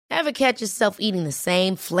Ever catch yourself eating the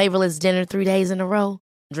same flavorless dinner 3 days in a row?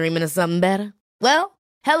 Dreaming of something better? Well,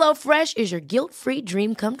 HelloFresh is your guilt-free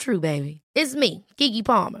dream come true, baby. It's me, Keke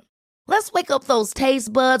Palmer. Let's wake up those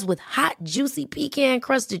taste buds with hot, juicy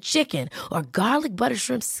pecan-crusted chicken or garlic butter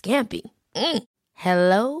shrimp scampi.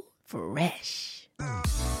 Hello Fresh.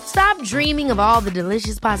 Stop dreaming of all the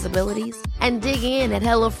delicious possibilities and dig in at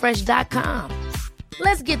HelloFresh.com.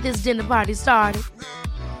 Let's get this dinner party started.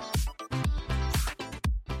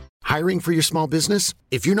 Hiring for your small business?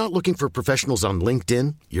 If you're not looking for professionals on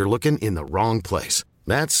LinkedIn, you're looking in the wrong place.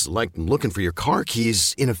 That's like looking for your car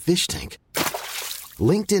keys in a fish tank.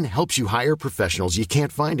 LinkedIn helps you hire professionals you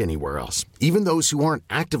can't find anywhere else, even those who aren't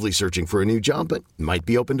actively searching for a new job but might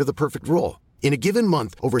be open to the perfect role. In a given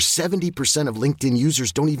month, over 70% of LinkedIn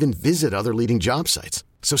users don't even visit other leading job sites.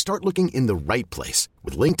 So start looking in the right place.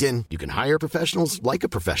 With LinkedIn, you can hire professionals like a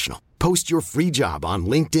professional. Post your free job on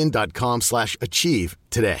linkedin.com/achieve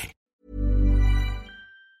today.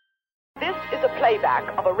 This is a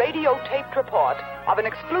playback of a radio taped report of an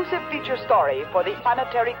exclusive feature story for the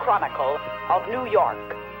Planetary Chronicle of New York.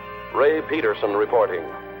 Ray Peterson reporting.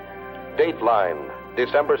 Dateline,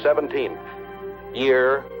 December 17th.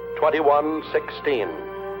 Year 2116.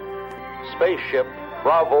 Spaceship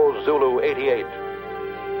Bravo Zulu 88.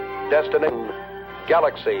 Destination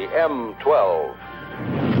Galaxy M12.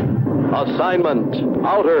 Assignment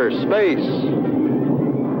Outer Space.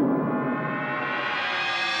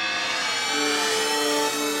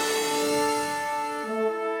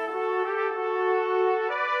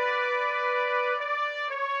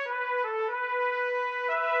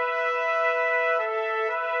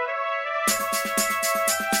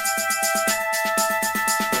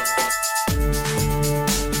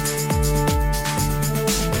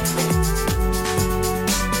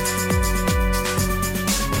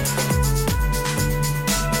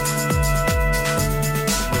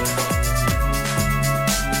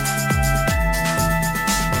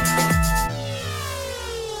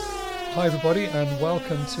 Hi everybody and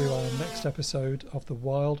welcome to our next episode of the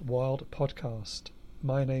Wild Wild podcast.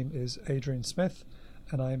 My name is Adrian Smith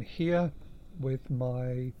and I'm here with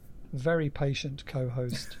my very patient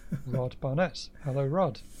co-host Rod Barnett. Hello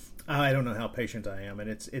Rod. I don't know how patient I am, and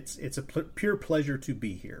it's a pure pleasure to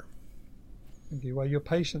be here. Thank you. Well, your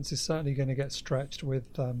patience is certainly going to get stretched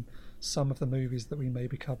with some of the movies that we may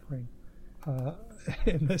be covering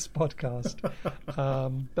in this podcast,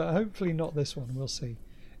 but hopefully not this one. We'll see.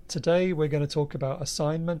 Today we're going to talk about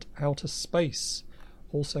Assignment Outer Space,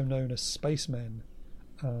 also known as Spacemen.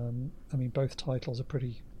 I mean, both titles are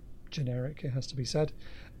pretty generic, it has to be said.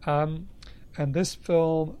 And this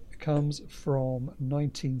film comes from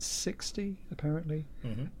 1960, apparently,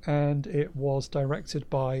 and it was directed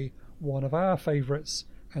by one of our favourites,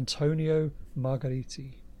 Antonio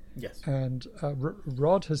Margheriti. Yes. And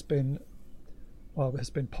Rod has been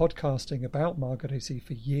podcasting about Margheriti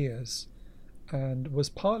for years, and was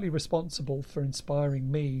partly responsible for inspiring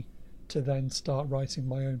me to then start writing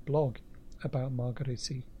my own blog about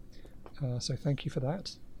Margheriti. So thank you for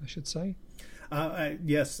that, I should say.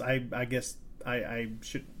 Yes, I guess I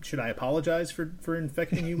should I apologize for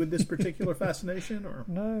infecting you with this particular fascination, or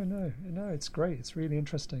No, it's great. It's really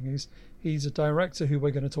interesting. He's a director who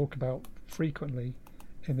we're going to talk about frequently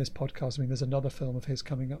in this podcast. I mean, there's another film of his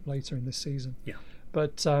coming up later in this season. Yeah.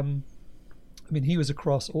 But I mean, he was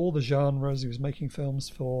across all the genres. He was making films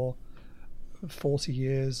for 40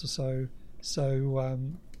 years or so. So,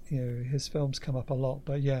 his films come up a lot.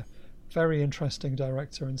 But yeah, very interesting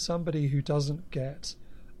director, and somebody who doesn't get,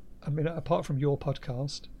 I mean, apart from your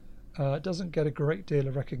podcast, doesn't get a great deal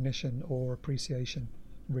of recognition or appreciation,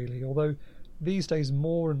 really. Although these days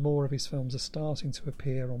more and more of his films are starting to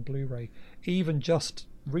appear on Blu-ray. Even just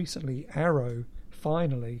recently, Arrow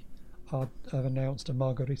finally have announced a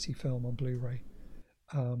Margheriti film on Blu-ray,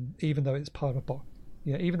 even though it's part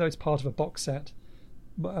of a box set,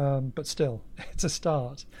 but still, it's a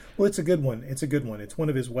start. Well, it's a good one. It's one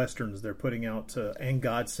of his westerns they're putting out. And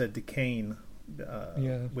God Said to Cain,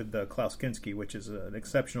 with Klaus Kinski, which is an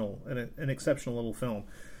exceptional little film.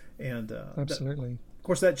 And absolutely, of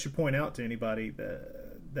course, that should point out to anybody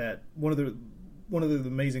that one of the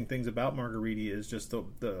amazing things about Margheriti is just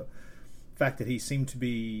the fact that he seemed to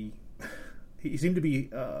be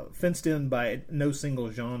fenced in by no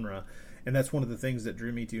single genre, and that's one of the things that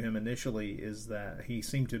drew me to him initially, is that he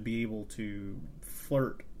seemed to be able to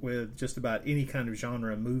flirt with just about any kind of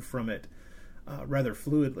genre, move from it rather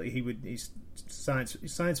fluidly. He's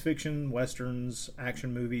science fiction, westerns,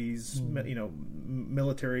 action movies,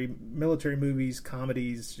 military movies,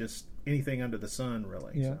 comedies, just anything under the sun,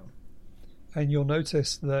 really. Yeah. So. And you'll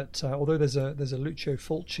notice that although there's a Lucio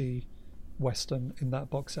Fulci Western in that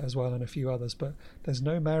box set as well, and a few others, but there's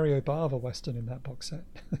no Mario Bava Western in that box set.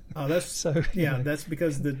 Oh, that's so yeah. That's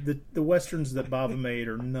because the Westerns that Bava made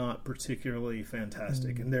are not particularly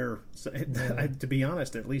fantastic, and they're to be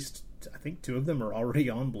honest, at least I think 2 of them are already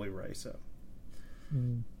on Blu-ray.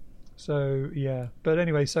 So yeah, but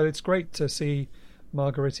anyway, so it's great to see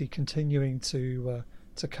Margheriti continuing to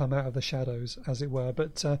come out of the shadows, as it were.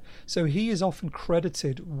 But so he is often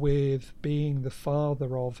credited with being the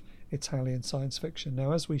father of Italian science fiction.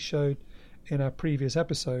 Now, as we showed in our previous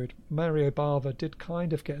episode, Mario Bava did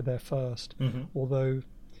kind of get there first, although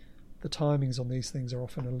the timings on these things are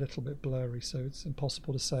often a little bit blurry, so it's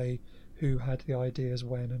impossible to say who had the ideas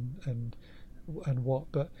when and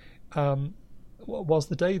what. But whilst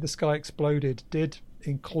The Day the Sky Exploded did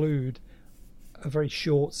include a very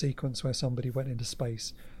short sequence where somebody went into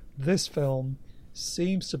space, this film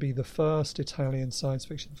seems to be the first Italian science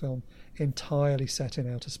fiction film entirely set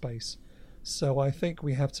in outer space. So I think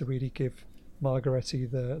we have to really give Margheriti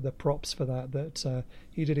the props for that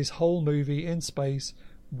he did his whole movie in space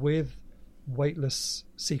with weightless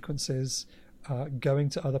sequences, going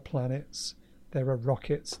to other planets. There are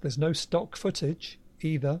rockets. There's no stock footage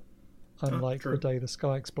either, unlike The Day the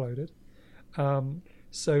Sky Exploded.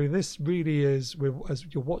 So this really is, as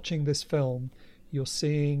you're watching this film, you're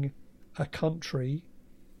seeing a country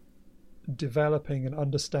developing and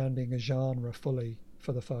understanding a genre fully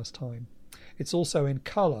for the first time. It's also in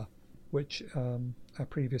colour, which our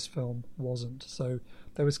previous film wasn't. So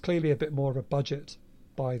there was clearly a bit more of a budget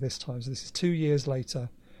by this time. So this is 2 years later,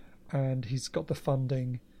 and he's got the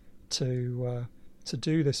funding to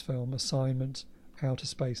do this film, Assignment Outer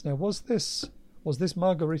Space. Now, was this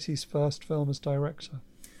Margheriti's first film as director?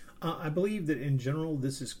 I believe that in general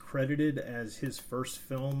this is credited as his first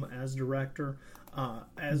film as director.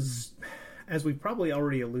 As we probably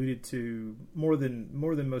already alluded to, more than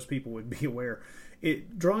most people would be aware,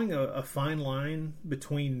 drawing a fine line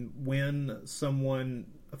between when someone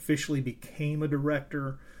officially became a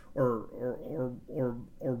director or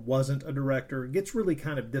wasn't a director gets really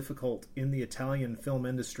kind of difficult in the Italian film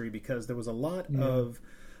industry, because there was a lot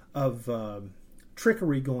of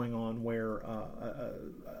trickery going on where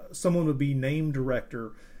someone would be named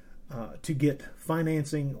director to get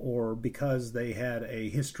financing, or because they had a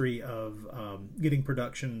history of getting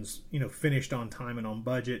productions, finished on time and on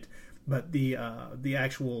budget, but the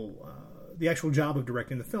actual job of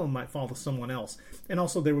directing the film might fall to someone else. And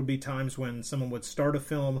also there would be times when someone would start a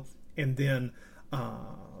film and then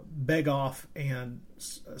beg off and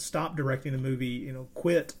stop directing the movie,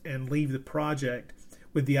 quit and leave the project,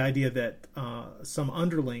 with the idea that some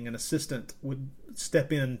underling, an assistant, would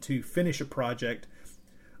step in to finish a project,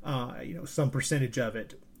 some percentage of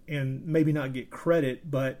it, and maybe not get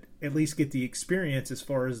credit, but at least get the experience as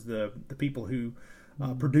far as the people who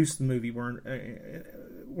produced the movie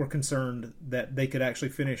were concerned, that they could actually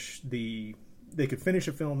finish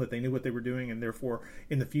a film, that they knew what they were doing, and therefore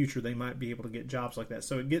in the future they might be able to get jobs like that.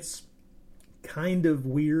 So it gets kind of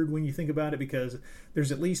weird when you think about it, because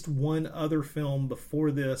there's at least one other film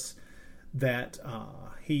before this that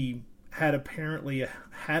he had apparently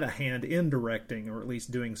had a hand in directing, or at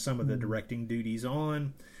least doing some of the directing duties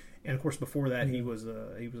on. And of course before that he was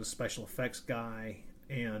a special effects guy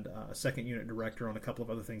and a second unit director on a couple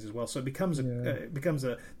of other things as well. So it becomes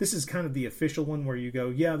this is kind of the official one where you go,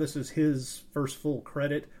 yeah, this is his first full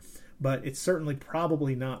credit. But it's certainly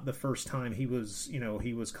probably not the first time he was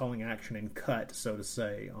calling action and cut, so to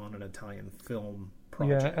say, on an Italian film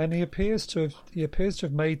project. Yeah, and he appears to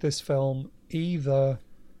have made this film either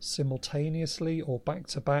simultaneously or back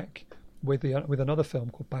to back with another film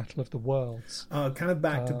called Battle of the Worlds. Kind of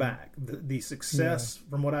back to back. The success,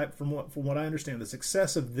 from what I understand, the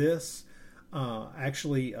success of this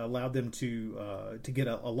actually allowed them to get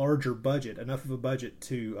a larger budget, enough of a budget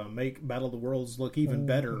to make Battle of the Worlds look even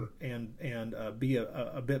better and be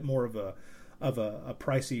a bit more of a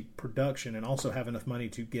pricey production, and also have enough money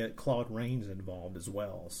to get Claude Rains involved as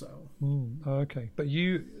well. So okay, but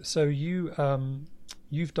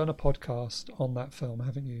you've done a podcast on that film,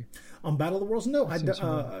 haven't you? On Battle of the Worlds? No,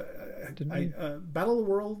 Battle of the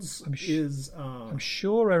Worlds is. I'm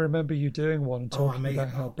sure I remember you doing one and talking about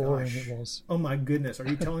how boring it was. Oh my goodness! Are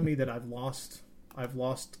you telling me that I've lost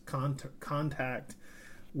contact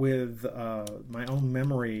with my own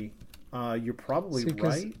memory? You're probably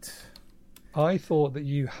right. I thought that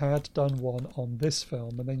you had done one on this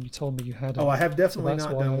film, and then you told me you hadn't. Oh, I have definitely So that's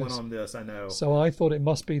not why done I one was- on this, I know. So I thought it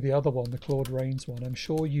must be the other one, the Claude Rains one. I'm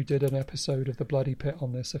sure you did an episode of The Bloody Pit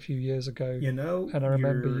on this a few years ago. You know, and I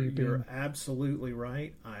remember you're being... absolutely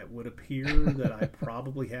right. It would appear that I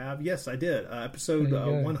probably have. Yes, I did. Episode There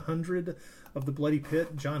you go. 100 of The Bloody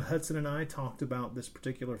Pit. John Hudson and I talked about this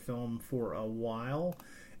particular film for a while.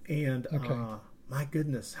 And Okay. my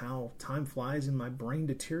goodness, how time flies and my brain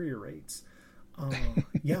deteriorates.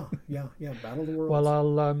 Yeah. Battle of the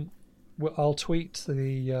Worlds. Well, I'll tweet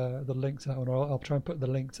the link to that one, or I'll try and put the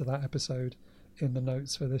link to that episode in the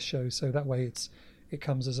notes for this show, so that way it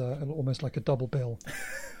comes as almost like a double bill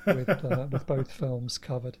with both films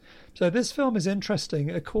covered. So this film is interesting.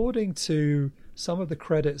 According to some of the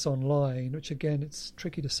credits online, which again it's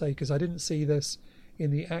tricky to say because I didn't see this in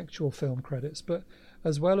the actual film credits, but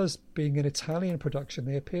as well as being an Italian production,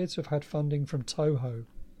 they appear to have had funding from Toho.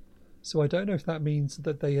 So I don't know if that means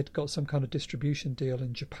that they had got some kind of distribution deal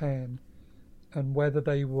in Japan, and whether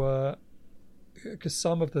they were, because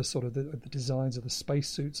some of the sort of the designs of the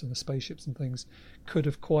spacesuits and the spaceships and things could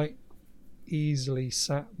have quite easily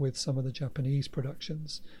sat with some of the Japanese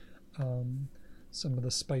productions. Some of the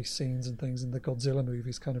space scenes and things in the Godzilla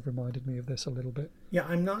movies kind of reminded me of this a little bit. Yeah,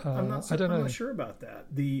 I'm not I don't know. I'm not sure about that.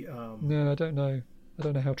 No, I don't know. I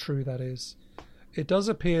don't know how true that is. It does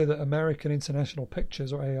appear that American International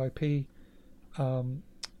Pictures, or AIP,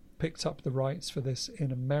 picked up the rights for this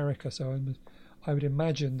in America. So I would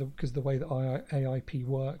imagine that because the way that AIP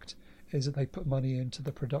worked is that they put money into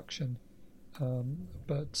the production.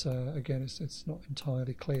 But again, it's not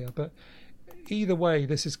entirely clear. But either way,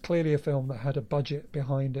 this is clearly a film that had a budget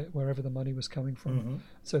behind it, wherever the money was coming from. Mm-hmm.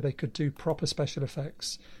 So they could do proper special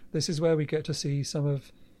effects. This is where we get to see some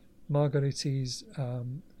of Margaritti's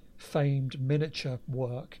famed miniature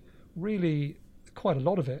work, really quite a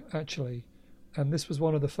lot of it actually, and this was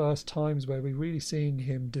one of the first times where we're really seeing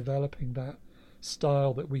him developing that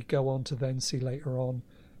style that we go on to then see later on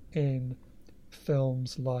in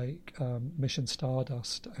films like Mission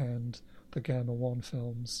Stardust and the Gamma 1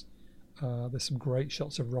 films. There's some great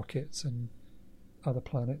shots of rockets and other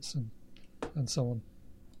planets and so on.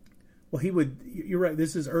 Well, you're right,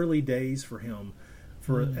 this is early days for him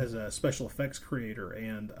as a special effects creator,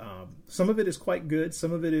 and some of it is quite good,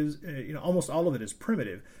 some of it is almost all of it is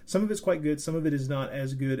primitive, some of it's quite good, some of it is not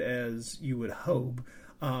as good as you would hope,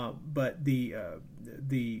 but the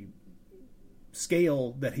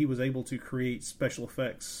scale that he was able to create special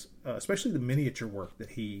effects, especially the miniature work that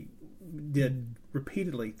he did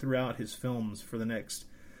repeatedly throughout his films for the next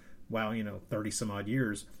 30 some odd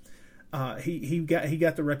years, he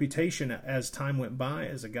got the reputation as time went by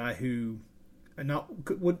as a guy who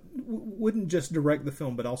wouldn't just direct the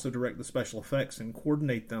film, but also direct the special effects and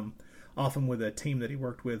coordinate them, often with a team that he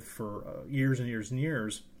worked with for years and years and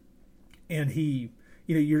years. And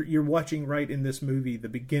you're watching right in this movie the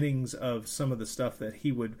beginnings of some of the stuff that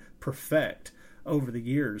he would perfect over the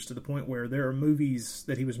years, to the point where there are movies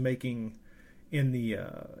that he was making in the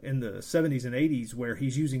 70s and 80s where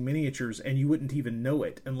he's using miniatures and you wouldn't even know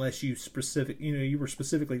it unless you were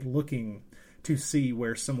specifically looking to see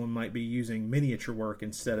where someone might be using miniature work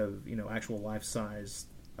instead of actual life size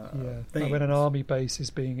things. Like when an army base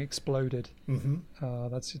is being exploded, Mm-hmm.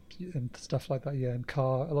 that's and stuff like that. Yeah, and a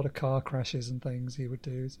lot of car crashes and things he would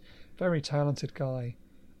do. He's a very talented guy.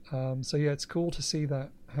 So yeah, it's cool to see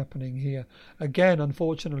that happening here. Again,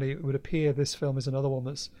 unfortunately, it would appear this film is another one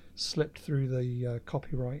that's slipped through the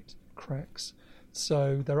copyright cracks.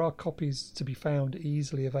 So there are copies to be found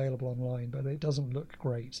easily available online, but it doesn't look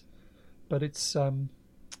great. But it's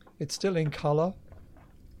still in colour,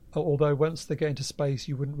 although once they get into space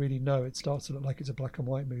you wouldn't really know. It starts to look like it's a black and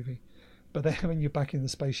white movie, but then when you're back in the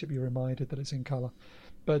spaceship you're reminded that it's in colour.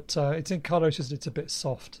 But it's in colour, it's just it's a bit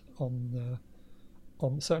soft on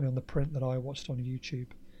certainly on the print that I watched on YouTube.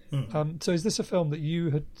 Mm-hmm. So is this a film that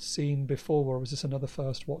you had seen before, or was this another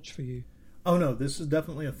first watch for you? Oh no, this is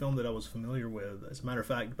definitely a film that I was familiar with. As a matter of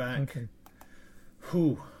fact, back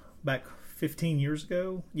 15 years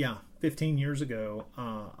ago, 15 years ago,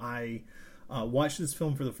 I watched this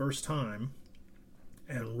film for the first time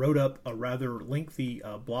and wrote up a rather lengthy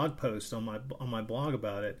blog post on my blog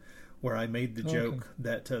about it, where I made the joke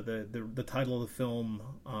that the title of the film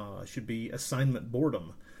should be Assignment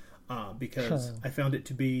Boredom, because I found it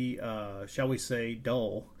to be, shall we say,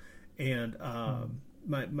 dull. And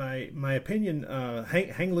my opinion,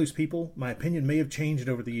 hang loose, people. My opinion may have changed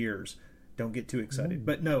over the years. Don't get too excited.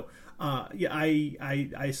 But no,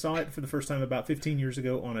 I saw it for the first time about 15 years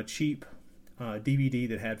ago on a cheap DVD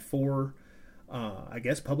that had 4 I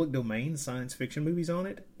guess, public domain science fiction movies on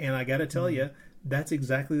it. And I got to tell you, that's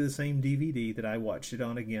exactly the same DVD that I watched it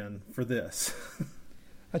on again for this.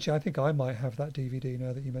 Actually, I think I might have that DVD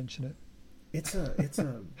now that you mention it.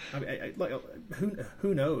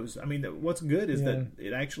 Who knows? I mean, what's good is that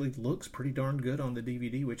it actually looks pretty darn good on the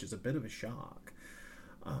DVD, which is a bit of a shock.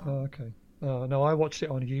 Okay. No, I watched it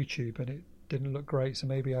on YouTube and it didn't look great, so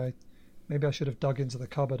maybe I should have dug into the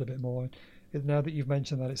cupboard a bit more. Now that you've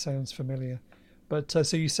mentioned that, it sounds familiar. But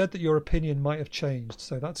so you said that your opinion might have changed,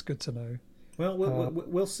 so that's good to know. Well,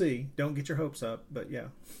 we'll see. Don't get your hopes up, but yeah.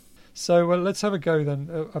 So let's have a go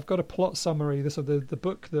then. I've got a plot summary. The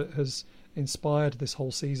book that has inspired this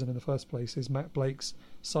whole season in the first place is Matt Blake's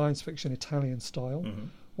science fiction Italian style. Mm-hmm.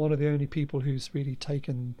 One of the only people who's really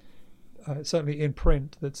taken, certainly in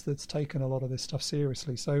print, that's taken a lot of this stuff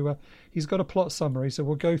seriously. So he's got a plot summary. So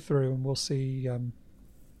we'll go through and we'll see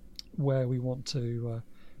where we want to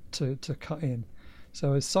cut in.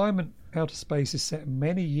 So Assignment Outer Space is set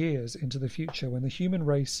many years into the future when the human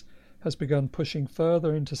race has begun pushing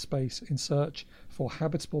further into space in search for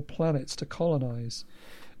habitable planets to colonize.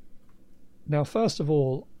 Now, first of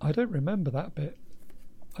all, I don't remember that bit.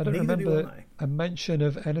 I don't remember a mention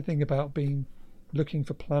of anything about looking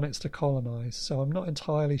for planets to colonize, so I'm not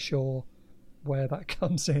entirely sure where that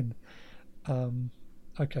comes in.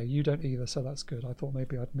 Okay, you don't either, so that's good. I thought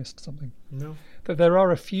maybe I'd missed something. No. But there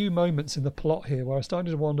are a few moments in the plot here where I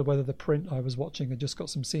started to wonder whether the print I was watching had just got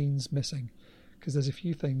some scenes missing, because there's a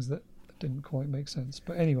few things that didn't quite make sense.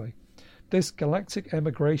 But anyway, this galactic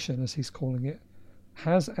emigration, as he's calling it,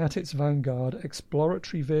 has at its vanguard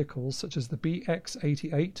exploratory vehicles such as the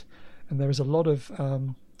BX-88, and there's a lot of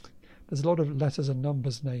letters and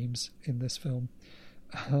numbers names in this film,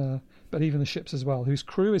 but even the ships as well, whose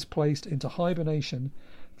crew is placed into hibernation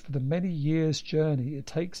for the many years journey it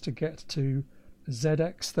takes to get to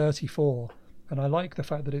ZX-34. And I like the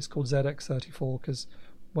fact that it's called ZX-34 because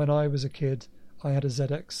when I was a kid I had a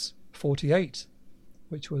ZX-48,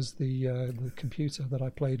 which was the computer that I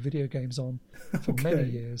played video games on for many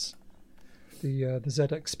years. The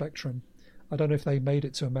ZX Spectrum. I don't know if they made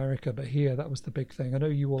it to America, but here that was the big thing. I know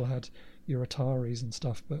you all had your Ataris and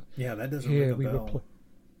stuff, but yeah, that doesn't here ring a bell.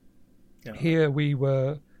 Here we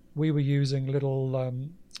were using little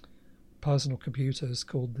personal computers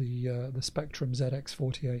called the Spectrum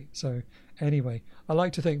ZX48. So anyway, I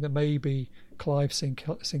like to think that maybe Clive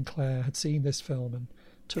Sinclair had seen this film and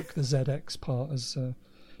took the ZX part as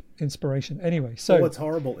inspiration. Anyway, so what's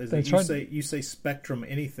horrible is that you say Spectrum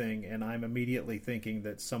anything, and I'm immediately thinking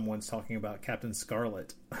that someone's talking about Captain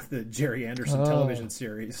Scarlet, the Jerry Anderson television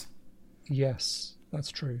series. Yes,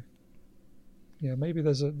 that's true. Yeah, maybe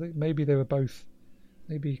they were both.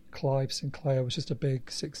 Maybe Clive Sinclair was just a big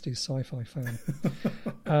 60s sci-fi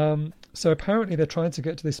fan. So apparently they're trying to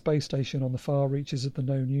get to this space station on the far reaches of the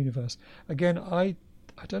known universe. Again, I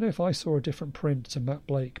don't know if I saw a different print to Matt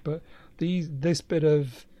Blake, but this bit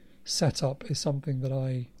of setup is something that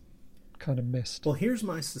I kind of missed. Well, here's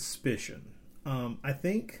my suspicion. I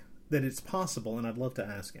think that it's possible, and I'd love to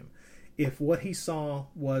ask him, if what he saw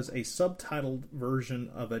was a subtitled version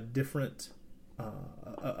of a different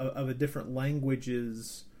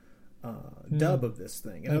language's dub of this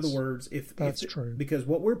thing. In other words, if true, because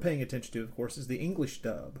what we're paying attention to, of course, is the English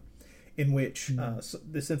dub, in which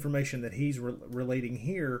this information that he's relating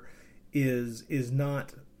here is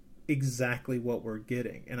not exactly what we're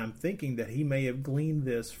getting. And I'm thinking that he may have gleaned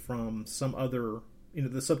this from some other,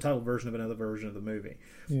 the subtitled version of another version of the movie.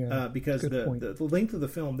 Yeah, because the length of the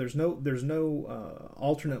film, there's no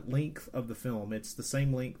alternate length of the film. It's the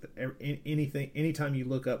same length. Anytime you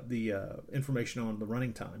look up the information on the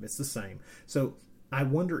running time, it's the same. So I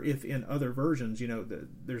wonder if in other versions,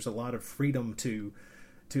 there's a lot of freedom to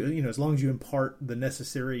as long as you impart the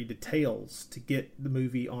necessary details to get the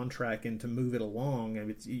movie on track and to move it along,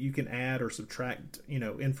 and you can add or subtract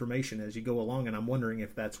information as you go along. And I'm wondering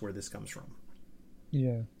if that's where this comes from.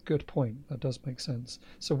 Yeah, good point. That does make sense.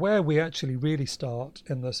 So where we actually really start,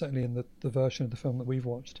 certainly in the version of the film that we've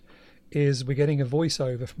watched, is we're getting a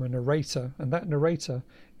voiceover from a narrator, and that narrator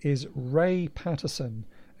is Ray Patterson,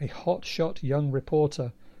 a hotshot young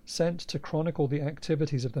reporter sent to chronicle the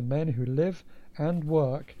activities of the men who live and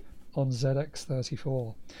work on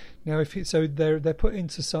ZX-34. Now, they're put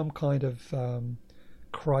into some kind of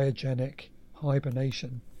cryogenic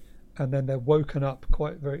hibernation, and then they're woken up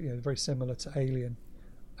quite very similar to Alien,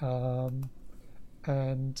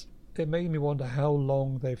 and it made me wonder how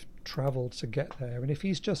long they've travelled to get there. And if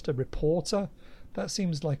he's just a reporter, that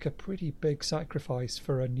seems like a pretty big sacrifice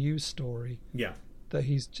for a news story. Yeah, that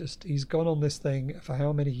he's gone on this thing for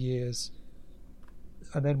how many years,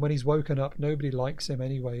 and then when he's woken up, nobody likes him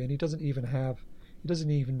anyway, and he doesn't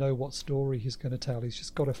even know what story he's going to tell. He's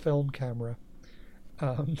just got a film camera.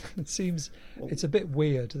 It seems it's a bit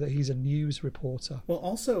weird that he's a news reporter. Well,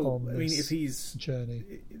 also, I mean, if he's journey,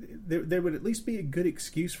 there would at least be a good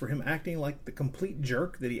excuse for him acting like the complete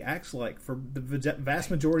jerk that he acts like for the vast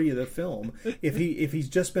majority of the film. if he's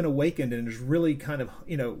just been awakened and is really kind of,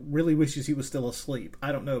 really wishes he was still asleep.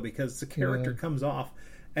 I don't know, because the character comes off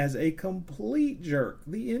as a complete jerk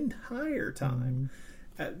the entire time.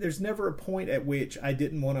 There's never a point at which I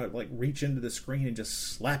didn't want to reach into the screen and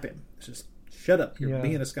just slap him. It's just, shut up, you're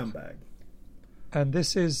being a scumbag. And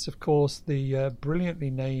this is, of course, the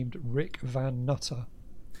brilliantly named Rick Van Nutter.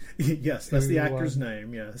 Yes, that's the actor's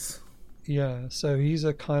name, yes. Yeah, so he's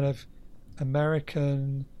a kind of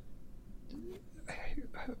American,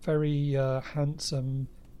 very handsome,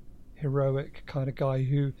 heroic kind of guy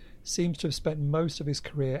who seems to have spent most of his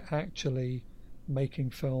career actually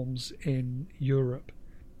making films in Europe.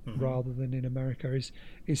 Rather than in America.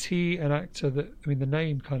 Is he an actor that, I mean, the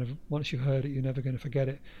name kind of, once you've heard it, you're never going to forget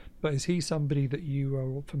it, but is he somebody that you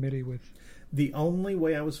are familiar with? The only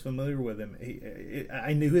way I was familiar with him,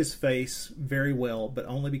 I knew his face very well, but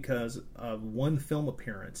only because of one film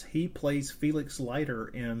appearance. He plays Felix Leiter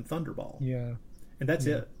in Thunderball. Yeah. And that's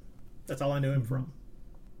it. That's all I knew him from.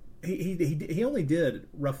 He only did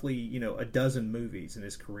roughly, a dozen movies in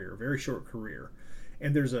his career, a very short career.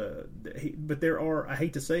 And I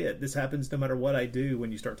hate to say it, this happens no matter what I do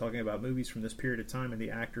when you start talking about movies from this period of time and the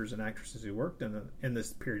actors and actresses who worked in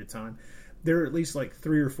this period of time. There are at least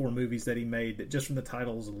 3 or 4 movies that he made that just from the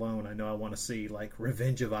titles alone I know I want to see, like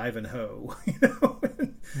Revenge of Ivanhoe,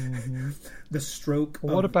 The Stroke of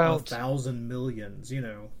 1,000 Millions,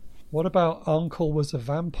 What about Uncle Was a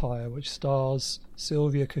Vampire, which stars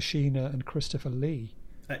Sylvia Kashina and Christopher Lee?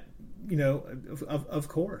 Of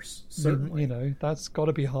course, certainly. That's got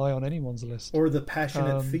to be high on anyone's list. Or The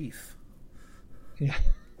Passionate Thief. Yeah.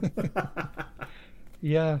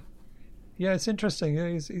 yeah. It's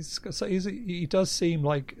interesting. He does seem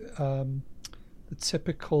like the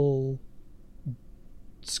typical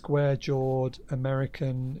square-jawed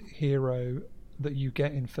American hero that you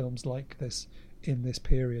get in films like this in this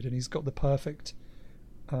period, and he's got the perfect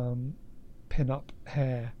pin-up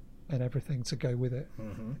hair and everything to go with it.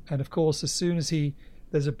 And of course, as soon as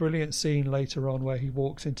there's a brilliant scene later on where he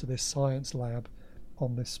walks into this science lab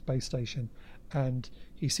on this space station, and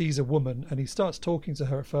he sees a woman, and he starts talking to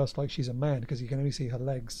her at first like she's a man because you can only see her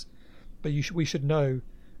legs. But we should know,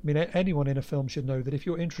 I mean, anyone in a film should know that if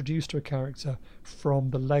you're introduced to a character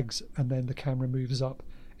from the legs and then the camera moves up,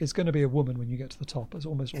 it's going to be a woman when you get to the top. It's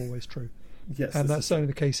almost always true. Yes, and that's certainly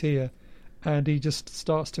the case here. And he just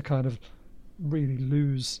starts to kind of really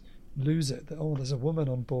lose it, that there's a woman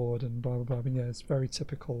on board and blah blah blah. I mean, it's very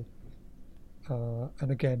typical. And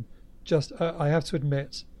again, just I have to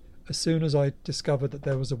admit, as soon as I discovered that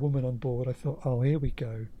there was a woman on board, I thought, oh, here we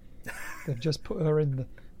go. They've just put her in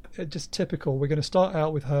just typical. We're going to start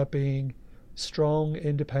out with her being strong,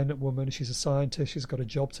 independent woman. She's a scientist. She's got a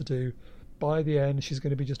job to do. By the end, she's going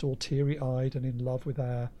to be just all teary-eyed and in love with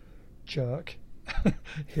our jerk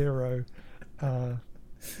hero.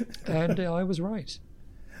 And I was right.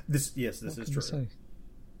 This is true. Say?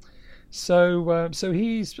 So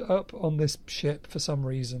he's up on this ship for some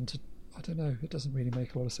reason. I don't know. It doesn't really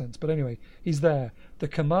make a lot of sense. But anyway, he's there. The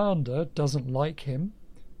commander doesn't like him.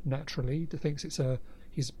 Naturally, he thinks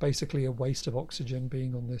he's basically a waste of oxygen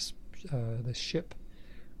being on this ship,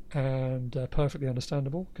 and perfectly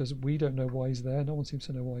understandable because we don't know why he's there. No one seems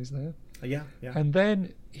to know why he's there. Yeah. And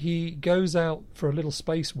then he goes out for a little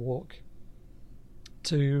spacewalk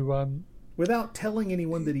to without telling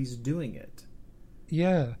anyone that he's doing it.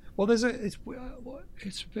 Yeah. Well, it's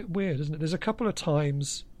a bit weird, isn't it? There's a couple of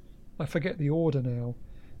times, I forget the order now.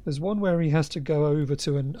 There's one where he has to go over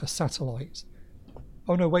to a satellite.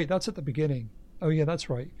 Oh no, wait, that's at the beginning. Oh yeah, that's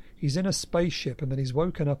right. He's in a spaceship, and then he's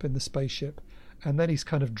woken up in the spaceship, and then he's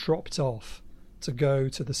kind of dropped off to go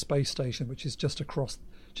to the space station, which is just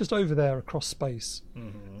over there across space.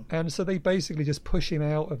 Mm-hmm. And so they basically just push him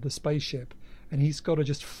out of the spaceship, and he's got to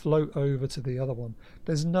just float over to the other one.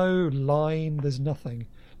 There's no line, there's nothing.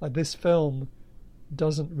 Like, this film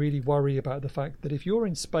doesn't really worry about the fact that if you're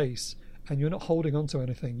in space and you're not holding on to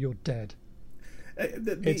anything, you're dead.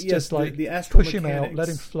 It's just like the astral push him out, let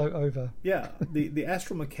him float over. Yeah, the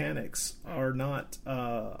astral mechanics are not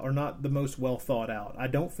the most well thought out. I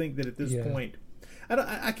don't think that at this point,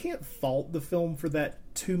 I can't fault the film for that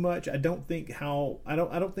too much. I don't think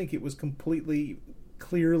it was completely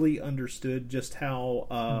clearly understood just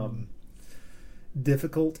how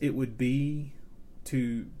difficult it would be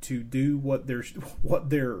to do what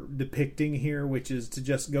they're depicting here, which is to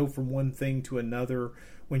just go from one thing to another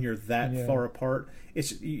when you're that far apart.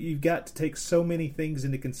 You've got to take so many things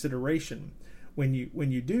into consideration when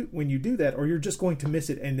you do that, or you're just going to miss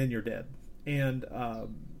it and then you're dead. And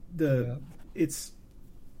it's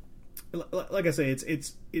like I say,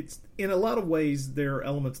 it's in a lot of ways there are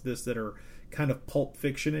elements of this that are kind of Pulp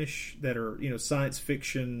Fiction-ish, that are, you know, science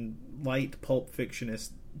fiction, light Pulp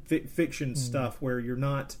fiction stuff, where you're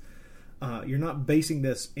not basing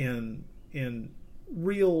this in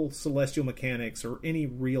real celestial mechanics or any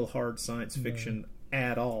real hard science fiction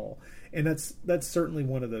at all. And that's certainly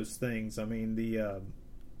one of those things. I mean,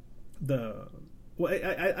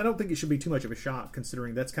 I don't think it should be too much of a shock,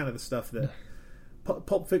 considering that's kind of the stuff that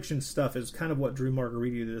Pulp Fiction stuff is kind of what drew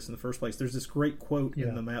Margheriti to this in the first place. There's this great quote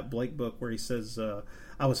in the Matt Blake book where he says,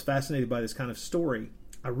 I was fascinated by this kind of story.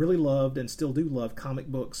 I really loved and still do love comic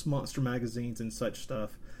books, monster magazines, and such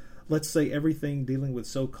stuff. Let's say everything dealing with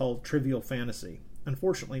so-called trivial fantasy.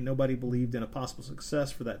 Unfortunately, nobody believed in a possible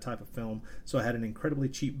success for that type of film, so I had an incredibly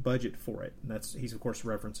cheap budget for it. And he's of course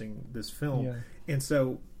referencing this film. Yeah. And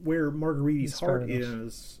so where Margheriti's heart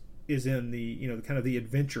is in the, you know, kind of the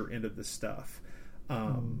adventure end of the stuff.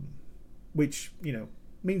 Which, you know,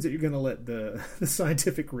 means that you're going to let the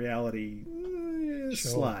scientific reality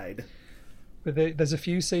slide. But there's a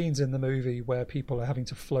few scenes in the movie where people are having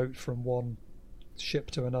to float from one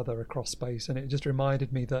ship to another across space, and it just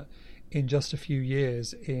reminded me that in just a few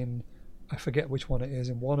years, I forget which one it is,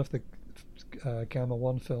 in one of the Gamma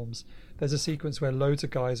 1 films, there's a sequence where loads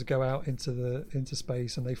of guys go out into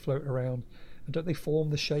space and they float around, and don't they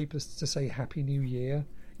form the shape as to say Happy New Year?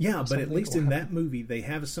 Yeah, but at least in that movie, they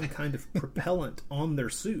have some kind of propellant on their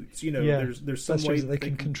suits. You know, there's some way that they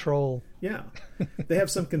can control. Yeah, they have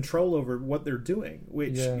some control over what they're doing.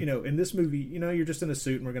 Which you know, in this movie, you know, you're just in a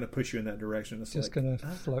suit and we're going to push you in that direction. It's just going to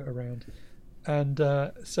float around. And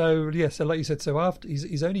so like you said, so after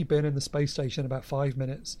he's only been in the space station about 5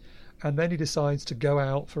 minutes, and then he decides to go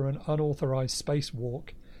out for an unauthorized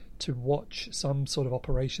spacewalk to watch some sort of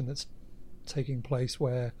operation that's taking place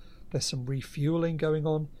where there's some refueling going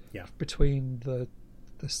on between the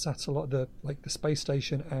satellite, the space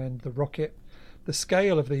station and the rocket. The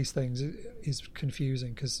scale of these things is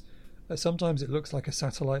confusing, because sometimes it looks like a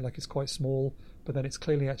satellite, like it's quite small, but then it's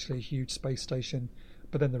clearly actually a huge space station.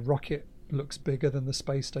 But then the rocket looks bigger than the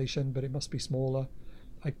space station, but it must be smaller.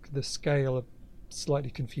 Like, the scale slightly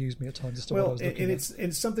confused me at times as to what I was looking at.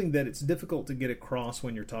 It's something that it's difficult to get across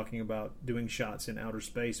when you're talking about doing shots in outer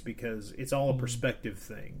space, because it's all a perspective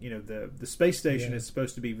thing. You know, the space station is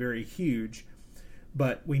supposed to be very huge,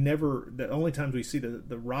 but the only times we see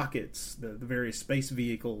the rockets, the various space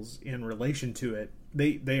vehicles in relation to it,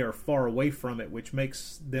 they are far away from it, which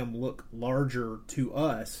makes them look larger to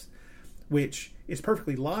us, which is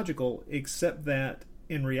perfectly logical, except that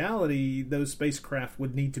in reality, those spacecraft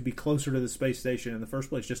would need to be closer to the space station in the first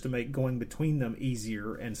place, just to make going between them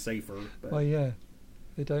easier and safer. But... Well, yeah,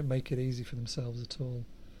 they don't make it easy for themselves at all.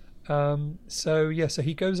 So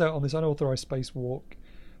he goes out on this unauthorized spacewalk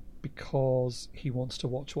because he wants to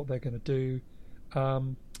watch what they're going to do.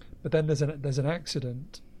 But then there's an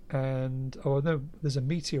accident, and there's a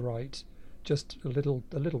meteorite, just a little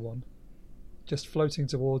one, just floating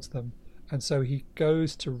towards them, and so he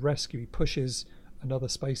goes to rescue. He pushes another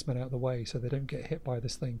spaceman out of the way so they don't get hit by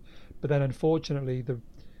this thing. But then unfortunately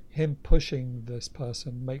him pushing this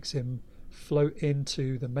person makes him float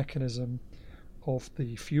into the mechanism of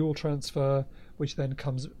the fuel transfer, which then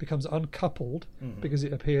becomes uncoupled, because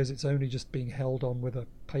it appears it's only just being held on with a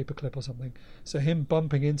paperclip or something. So him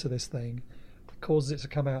bumping into this thing causes it to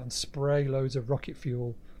come out and spray loads of rocket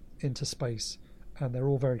fuel into space, and they're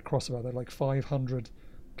all very cross about that, like 500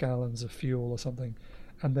 gallons of fuel or something.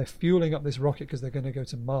 And they're fueling up this rocket because they're going to go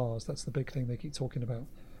to Mars. That's the big thing they keep talking about,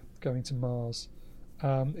 going to Mars.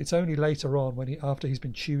 It's only later on, after he's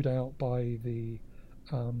been chewed out by the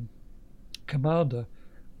commander,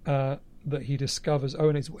 that he discovers.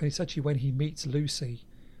 And it's actually when he meets Lucy,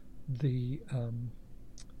 the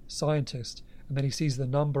scientist, and then he sees the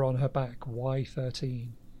number on her back, Y13,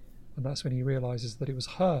 and that's when he realizes that it was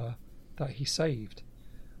her that he saved.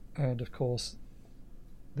 And of course,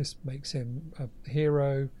 this makes him a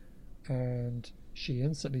hero, and she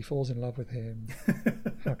instantly falls in love with him.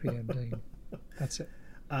 Happy ending. That's it.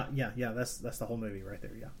 That's the whole movie right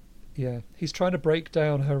there. Yeah, he's trying to break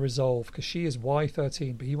down her resolve, because she is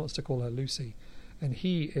Y13, but he wants to call her Lucy, and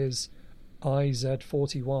he is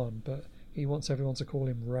IZ41, but he wants everyone to call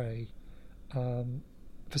him Ray.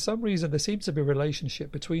 For some reason, there seems to be a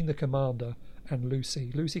relationship between the commander and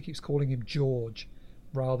Lucy. Lucy keeps calling him George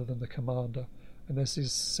rather than the commander. and there's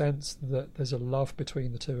this sense that there's a love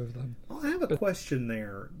between the two of them. I have a question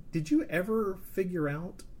there. Did you ever figure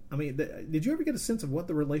out? I mean, did you ever get a sense of what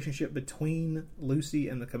the relationship between Lucy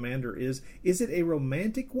and the commander is? Is it a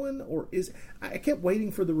romantic one, or is... I kept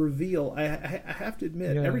waiting for the reveal. I have to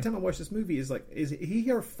admit, every time I watch this movie, is he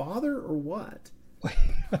her father or what?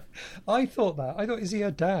 I thought, is he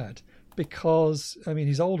her dad? Because, I mean,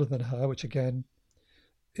 he's older than her, which again,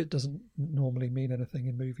 it doesn't normally mean anything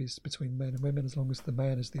in movies between men and women as long as the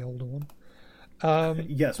man is the older one.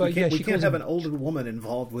 Yes, we can't have an older woman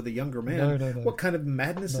involved with a younger man. No. What kind of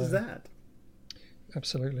madness is that?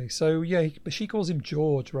 Absolutely. So but she calls him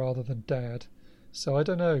George rather than Dad. So I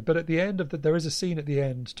don't know. But at the end there is a scene at the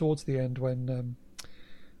end, towards the end, when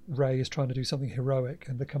Ray is trying to do something heroic,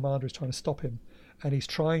 and the commander is trying to stop him, and he's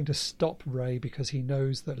trying to stop Ray because he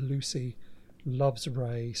knows that Lucy loves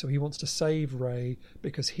Ray. So he wants to save Ray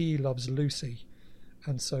because he loves Lucy,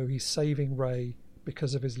 and so he's saving Ray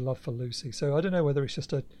because of his love for Lucy. So I don't know whether it's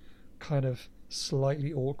just a kind of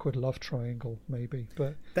slightly awkward love triangle, maybe.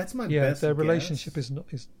 But that's my best their guess. Relationship is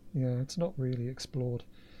it's not really explored.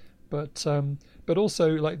 But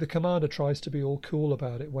also, like, the commander tries to be all cool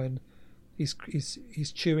about it when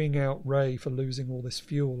he's chewing out Ray for losing all this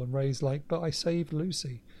fuel, and Ray's like, "But I saved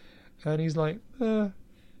Lucy," and he's like,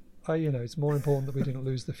 "It's more important that we didn't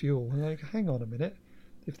lose the fuel." And like, hang on a minute,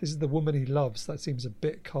 if this is the woman he loves, that seems a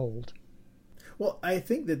bit cold. Well, I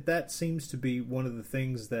think that seems to be one of the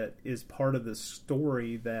things that is part of the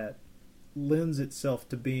story that lends itself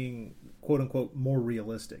to being, quote unquote, more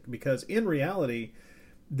realistic. Because in reality,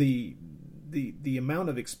 the amount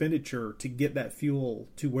of expenditure to get that fuel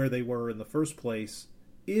to where they were in the first place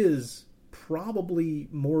is probably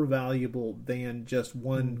more valuable than just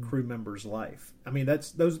one crew member's life. I mean,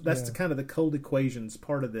 that's the kind of the cold equations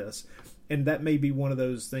part of this, and that may be one of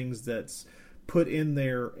those things that's put in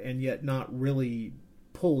there and yet not really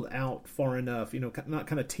pulled out far enough, not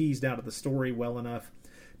kind of teased out of the story well enough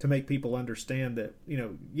to make people understand that,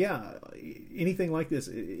 anything like this,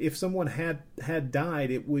 if someone had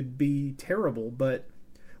died, it would be terrible, but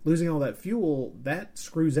losing all that fuel, that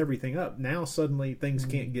screws everything up. Now suddenly things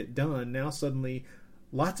can't get done. Now suddenly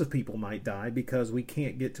lots of people might die because we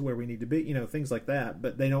can't get to where we need to be, things like that.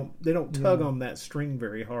 But they don't tug on that string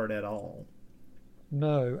very hard at all.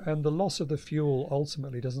 No, and the loss of the fuel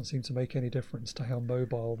ultimately doesn't seem to make any difference to how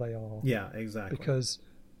mobile they are. Yeah, exactly. Because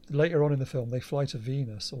later on in the film, they fly to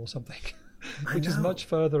Venus or something, which is much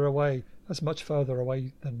further away. That's much further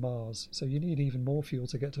away than Mars. So you need even more fuel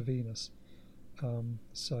to get to Venus.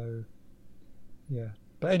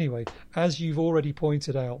 But anyway, as you've already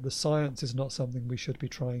pointed out, the science is not something we should be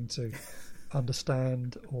trying to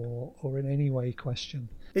understand or in any way question.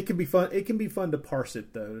 It can be fun. It can be fun to parse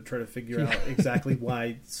it, though, to try to figure out exactly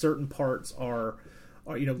why certain parts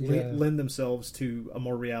lend themselves to a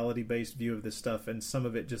more reality-based view of this stuff, and some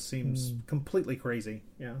of it just seems completely crazy.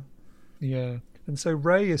 Yeah. And so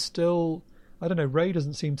Ray is still, I don't know, Ray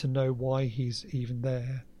doesn't seem to know why he's even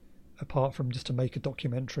there, apart from just to make a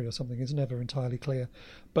documentary or something. It's never entirely clear.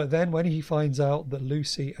 But then when he finds out that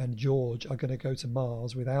Lucy and George are going to go to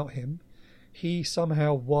Mars without him, he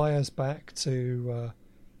somehow wires back to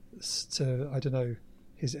I don't know,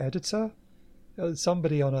 his editor,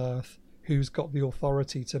 somebody on Earth who's got the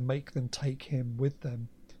authority to make them take him with them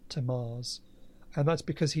to Mars, and that's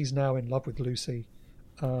because he's now in love with Lucy,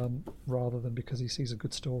 rather than because he sees a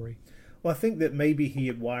good story. Well, I think that maybe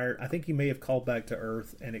he may have called back to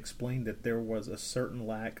Earth and explained that there was a certain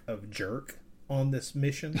lack of jerk on this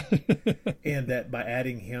mission, and that by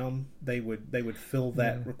adding him, they would fill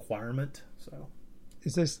that requirement. So,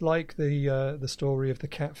 is this like the story of the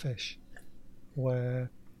catfish, where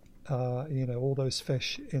all those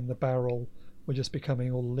fish in the barrel were just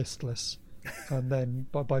becoming all listless, and then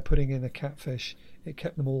by putting in a catfish, it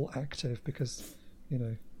kept them all active because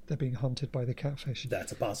they're being hunted by the catfish.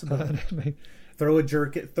 That's a possibility. Throw a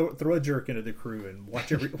jerk into the crew and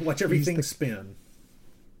watch everything spin.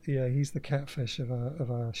 Yeah, he's the catfish of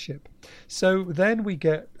our ship. So then we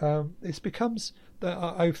get it becomes that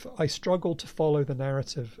I struggle to follow the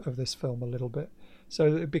narrative of this film a little bit.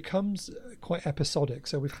 So it becomes quite episodic.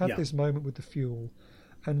 So we've had this moment with the fuel,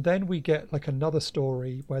 and then we get like another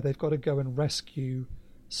story where they've got to go and rescue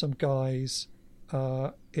some guys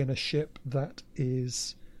in a ship that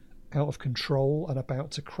is out of control and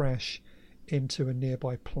about to crash into a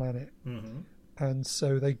nearby planet. Mm-hmm. And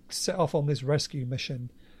so they set off on this rescue mission,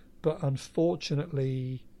 but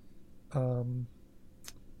unfortunately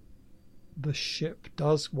the ship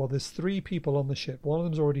there's 3 people on the ship. One of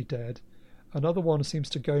them's already dead. Another one seems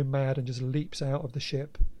to go mad and just leaps out of the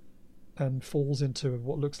ship and falls into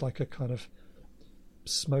what looks like a kind of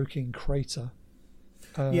smoking crater.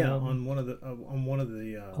 On one of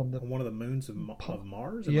the moons of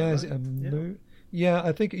Mars. Yeah, is it a moon? Yeah,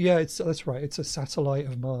 I think that's right. It's a satellite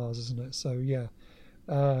of Mars, isn't it? So yeah,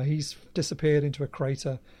 he's disappeared into a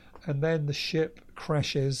crater, and then the ship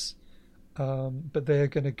crashes. But they're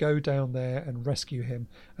going to go down there and rescue him,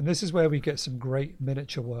 and this is where we get some great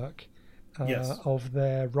miniature work of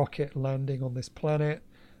their rocket landing on this planet,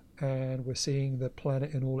 and we're seeing the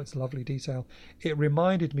planet in all its lovely detail. It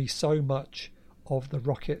reminded me so much of the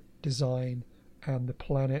rocket design and the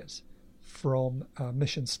planet from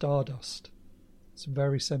Mission Stardust. It's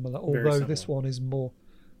very similar, although this one is more.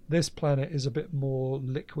 This planet is a bit more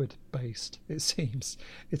liquid based, it seems.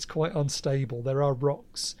 It's quite unstable. There are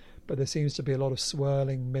rocks, but there seems to be a lot of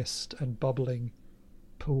swirling mist and bubbling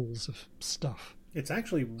pools of stuff. It's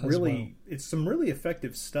actually really it's some really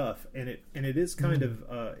effective stuff, and it is kind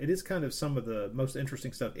of some of the most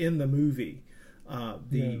interesting stuff in the movie.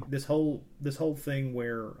 This whole thing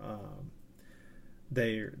where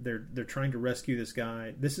they're trying to rescue this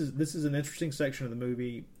guy. This is an interesting section of the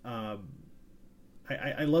movie.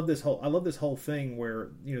 I love this whole thing where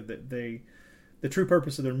the true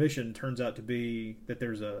purpose of their mission turns out to be that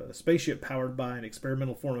there's a spaceship powered by an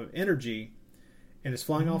experimental form of energy, and it's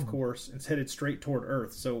flying off course. It's headed straight toward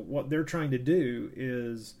Earth. So what they're trying to do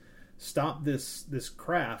is stop this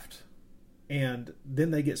craft, and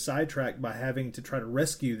then they get sidetracked by having to try to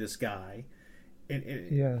rescue this guy.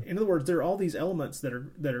 In other words, there are all these elements that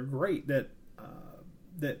are great that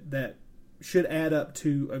should add up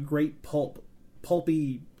to a great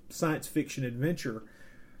pulpy science fiction adventure.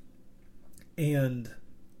 And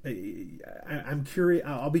I'm curious.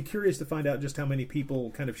 I'll be curious to find out just how many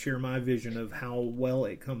people kind of share my vision of how well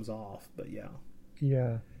it comes off. But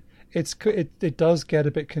it does get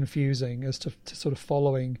a bit confusing as to sort of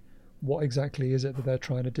following what exactly is it that they're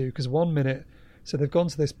trying to do. Because 1 minute, so they've gone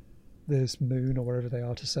to this moon or wherever they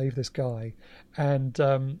are to save this guy, and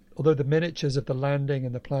although the miniatures of the landing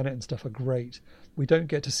and the planet and stuff are great, we don't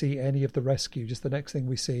get to see any of the rescue. Just the next thing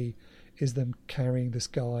we see is them carrying this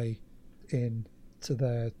guy in to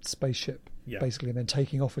their spaceship, basically, and then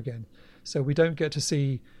taking off again. So we don't get to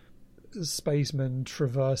see spacemen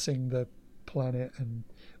traversing the planet, and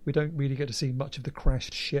we don't really get to see much of the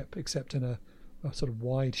crashed ship except in a sort of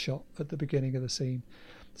wide shot at the beginning of the scene.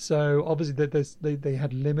 So obviously they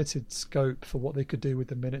had limited scope for what they could do with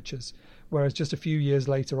the miniatures, whereas just a few years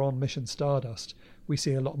later on Mission Stardust, we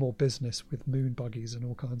see a lot more business with moon buggies and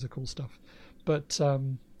all kinds of cool stuff. But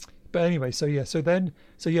anyway, so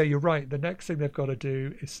you're right. The next thing they've got to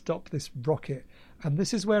do is stop this rocket, and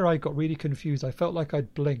this is where I got really confused. I felt like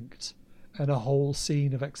I'd blinked, and a whole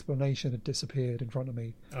scene of explanation had disappeared in front of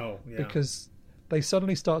me. Oh, yeah. Because they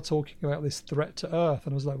suddenly start talking about this threat to Earth,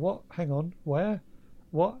 and I was like, "What? Hang on, where?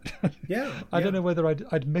 What?" I don't know whether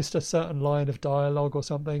I'd missed a certain line of dialogue or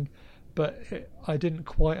something, but I didn't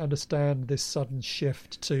quite understand this sudden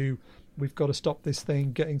shift to we've got to stop this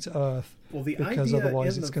thing getting to Earth, because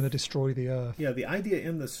otherwise it's going to destroy the Earth. Yeah, the idea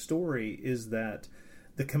in the story is that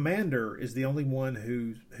the commander is the only one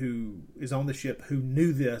who is on the ship who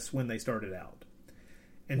knew this when they started out,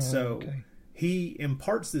 and he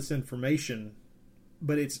imparts this information,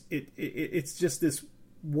 but it's just this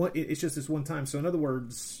one time. So in other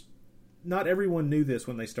words, not everyone knew this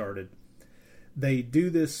when they started. They do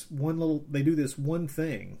this one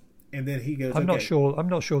thing, and then he goes, I'm not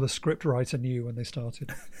sure the script writer knew when they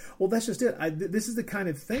started. Well, that's just it. This is the kind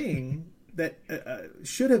of thing that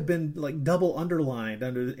should have been like double underlined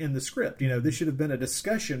in the script. This should have been a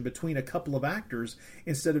discussion between a couple of actors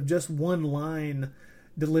instead of just one line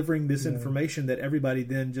delivering this information that everybody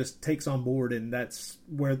then just takes on board, and that's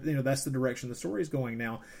where that's the direction the story is going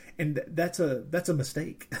now, and that's a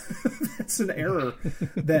mistake. That's an error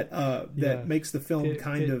that makes the film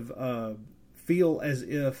kind of feel as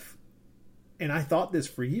if, and I thought this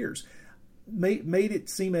for years, made it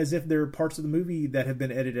seem as if there are parts of the movie that have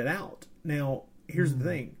been edited out. Now, here's the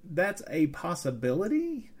thing: that's a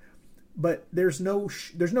possibility, but there's no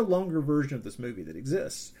longer version of this movie that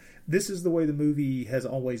exists. This is the way the movie has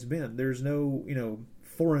always been. There's no,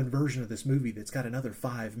 foreign version of this movie that's got another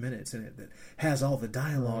 5 minutes in it that has all the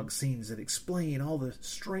dialogue scenes that explain all the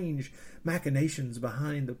strange machinations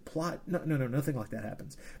behind the plot. No, nothing like that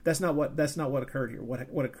happens. That's not what occurred here.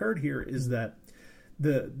 What occurred here is that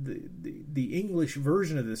the English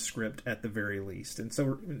version of this script, at the very least, and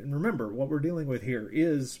remember, what we're dealing with here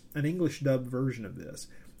is an English dubbed version of this.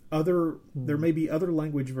 There may be other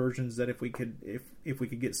language versions that if we could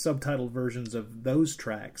get subtitled versions of those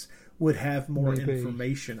tracks would have more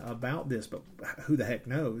information about this, but who the heck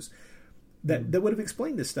knows? that would have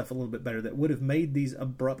explained this stuff a little bit better, that would have made these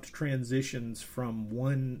abrupt transitions from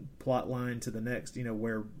one plot line to the next,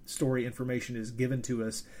 where story information is given to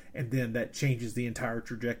us, and then that changes the entire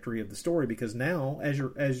trajectory of the story. Because now, as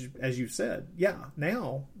you said,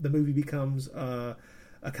 now the movie becomes a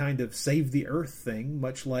kind of save the earth thing,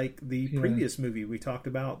 much like the previous movie we talked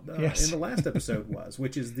about in the last episode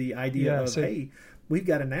which is the idea of, hey, we've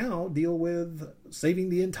got to now deal with saving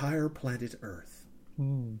the entire planet Earth.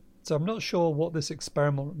 So I'm not sure what this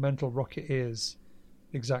experimental rocket is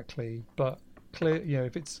exactly, but clear,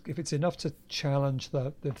 if it's enough to challenge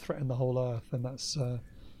the threaten the whole Earth, then that's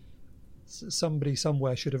somebody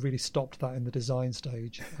somewhere should have really stopped that in the design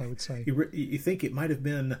stage, I would say. You think it might have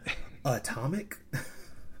been atomic?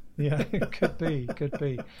 Yeah, it could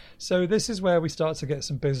be. So this is where we start to get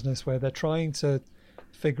some business, where they're trying to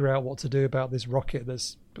figure out what to do about this rocket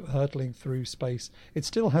that's hurtling through space. It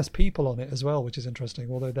still has people on it as well, which is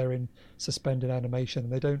interesting, although they're in suspended animation.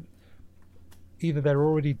 They don't, either they're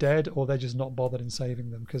already dead or they're just not bothered in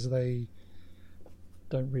saving them, because they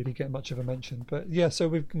don't really get much of a mention. But yeah, so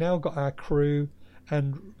we've now got our crew,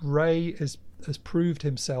 and Ray has proved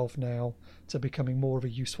himself now to becoming more of a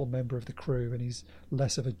useful member of the crew, and he's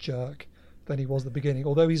less of a jerk than he was at the beginning.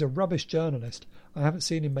 Although he's a rubbish journalist, I haven't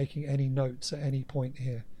seen him making any notes at any point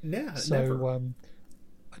here. Yeah, so never.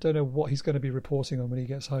 I don't know what he's going to be reporting on when he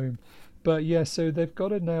gets home. But yeah, so they've got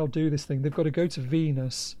to now do this thing. They've got to go to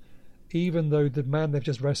Venus, even though the man they've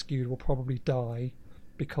just rescued will probably die,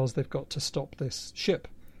 because they've got to stop this ship.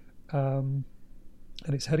 And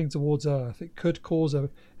it's heading towards Earth. It could cause an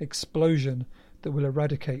explosion that will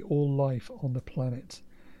eradicate all life on the planet.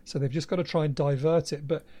 So they've just got to try and divert it.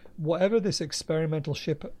 But whatever this experimental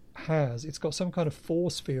ship has, it's got some kind of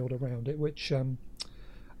force field around it, which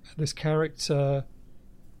this character,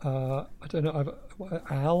 I don't know,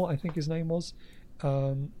 Al, I think his name was,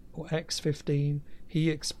 or X-15, he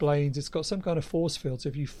explains it's got some kind of force field. So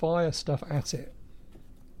if you fire stuff at it,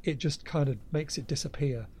 it just kind of makes it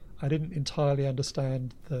disappear. I didn't entirely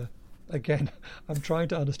understand again, I'm trying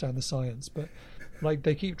to understand the science, but like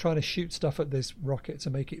they keep trying to shoot stuff at this rocket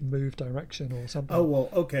to make it move direction or something. Oh, well,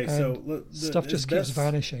 okay, and so stuff just keeps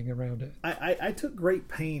vanishing around it. I took great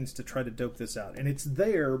pains to try to dope this out, and it's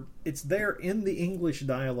there in the English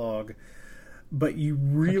dialogue, but you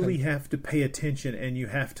really have to pay attention, and you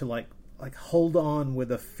have to like hold on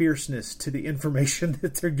with a fierceness to the information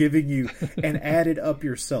that they're giving you and add it up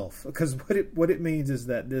yourself. Because what it means is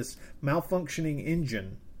that this malfunctioning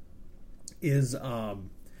engine is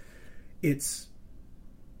it's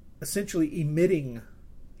essentially emitting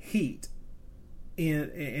heat,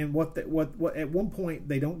 and what at one point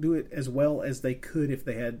they don't do it as well as they could if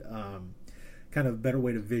they had kind of a better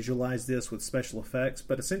way to visualize this with special effects.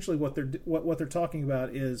 But essentially what they're talking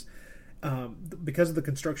about is because of the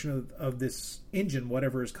construction of this engine,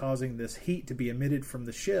 whatever is causing this heat to be emitted from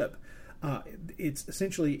the ship, it's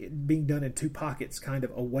essentially being done in two pockets, kind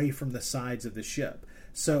of away from the sides of the ship.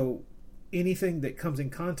 So anything that comes in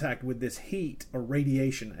contact with this heat or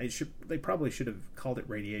radiation, they probably should have called it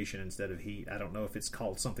radiation instead of heat. I don't know if it's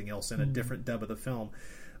called something else in a different dub of the film.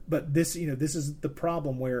 But this is the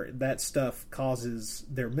problem, where that stuff causes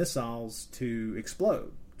their missiles to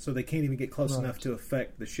explode. So they can't even get close enough to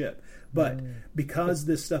affect the ship. But because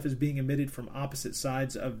this stuff is being emitted from opposite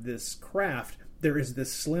sides of this craft, there is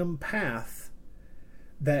this slim path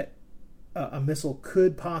that a missile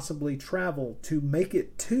could possibly travel to make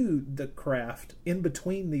it to the craft in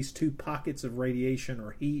between these two pockets of radiation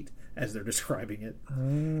or heat, as they're describing it.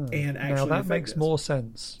 And actually, now that makes more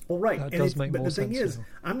sense. Well, right. That does make more sense. But the thing is,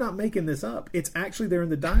 I'm not making this up. It's actually there in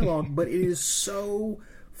the dialogue, but it is so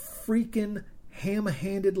freaking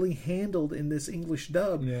ham-handedly handled in this English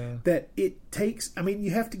dub that it takes. I mean,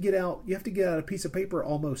 you have to get out a piece of paper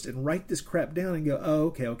almost and write this crap down and go,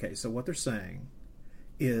 oh, okay. So what they're saying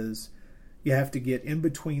is, you have to get in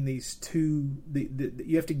between these two.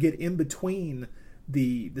 You have to get in between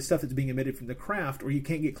the stuff that's being emitted from the craft, or you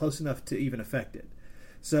can't get close enough to even affect it.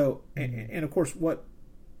 So, and of course,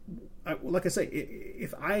 like I say,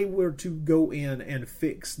 if I were to go in and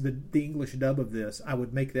fix the English dub of this, I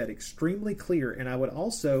would make that extremely clear, and I would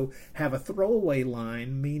also have a throwaway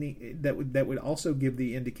line, meaning that would also give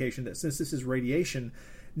the indication that since this is radiation,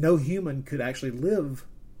 no human could actually live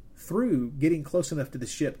through getting close enough to the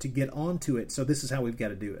ship to get onto it. So this is how we've got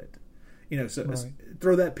to do it.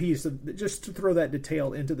 Throw that piece just to throw that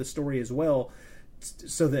detail into the story as well,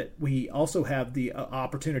 so that we also have the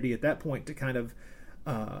opportunity at that point to kind of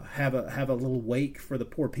have a little wake for the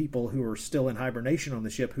poor people who are still in hibernation on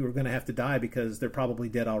the ship, who are going to have to die because they're probably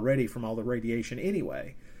dead already from all the radiation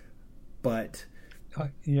anyway. But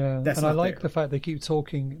That's and I not like there. the fact they keep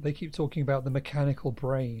talking about the mechanical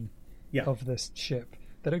brain Yeah. of this ship.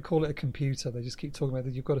 They don't call it a computer. They just keep talking about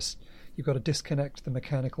that you've got to disconnect the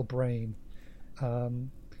mechanical brain.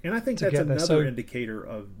 And I think to that's get there. another So- indicator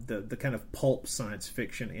of the kind of pulp science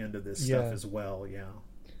fiction end of this stuff as well. Yeah.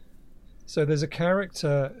 So there's a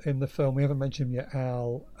character in the film we haven't mentioned him yet.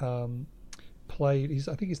 Al played.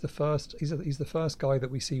 I think he's the first. He's the first guy that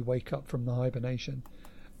we see wake up from the hibernation,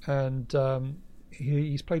 and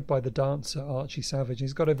he's played by the dancer Archie Savage.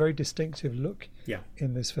 He's got a very distinctive look. Yeah.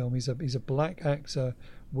 In this film, he's a black actor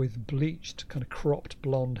with bleached, kind of cropped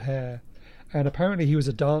blonde hair, and apparently he was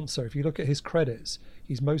a dancer. If you look at his credits,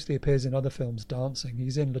 he's mostly appears in other films dancing.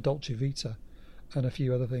 He's in La Dolce Vita, and a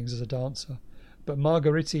few other things as a dancer. But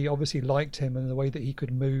Margheriti obviously liked him and the way that he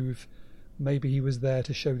could move. Maybe he was there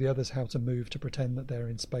to show the others how to move, to pretend that they're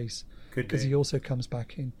in space. Because he also comes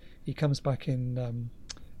back in. He comes back in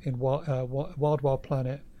Wild Wild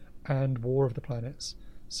Planet and War of the Planets.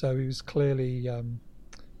 So he was clearly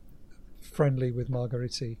friendly with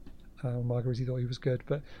Margheriti. Margheriti thought he was good.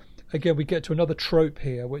 But again, we get to another trope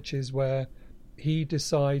here, which is where he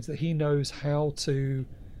decides that he knows how to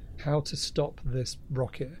stop this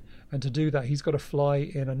rocket. And to do that, he's got to fly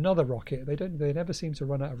in another rocket. They never seem to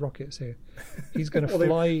run out of rockets here. He's going to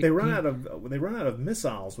fly. They run out of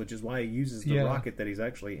missiles, which is why he uses the rocket that he's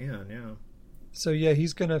actually in. Yeah. So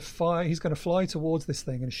he's going to fly. He's going to fly towards this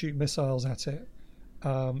thing and shoot missiles at it,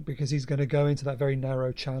 because he's going to go into that very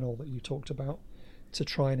narrow channel that you talked about to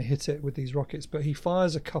try and hit it with these rockets. But he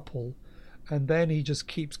fires a couple, and then he just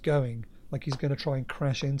keeps going, like he's going to try and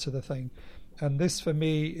crash into the thing. And this, for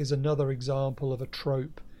me, is another example of a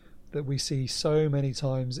trope that we see so many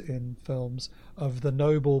times in films of the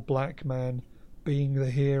noble black man being the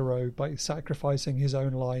hero by sacrificing his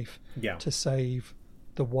own life to save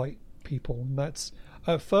the white people. And that's,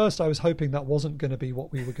 at first I was hoping that wasn't going to be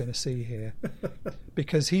what we were going to see here,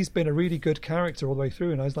 because he's been a really good character all the way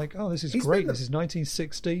through, and I was like, oh, this is great. This is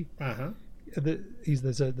 1960.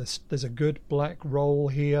 There's a good black role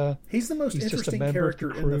here. He's the most interesting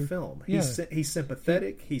character in the film. He's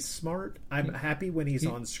sympathetic. He's smart. I'm happy when he's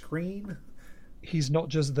on screen. He's not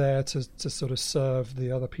just there to sort of serve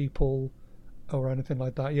the other people or anything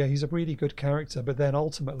like that. Yeah, he's a really good character, but then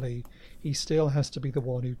ultimately he still has to be the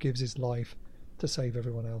one who gives his life to save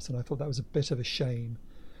everyone else, and I thought that was a bit of a shame.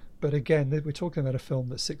 But again, we're talking about a film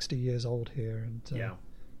that's 60 years old here, and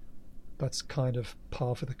that's kind of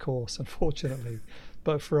par for the course, unfortunately.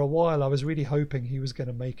 But for a while I was really hoping he was going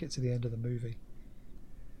to make it to the end of the movie,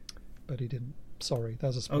 but he didn't. Sorry, that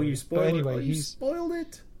was a spoiler. Oh, you spoiled it. Anyway, you spoiled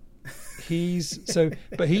it.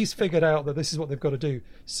 But he's figured out that this is what they've got to do.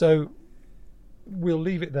 So we'll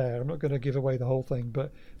leave it there. I'm not going to give away the whole thing,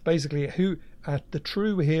 but basically the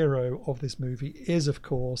true hero of this movie is, of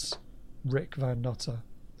course, Rick Van Nutter.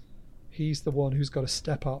 He's the one who's got to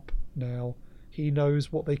step up now. He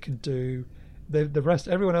knows what they can do. The rest,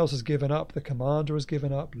 everyone else has given up. The commander has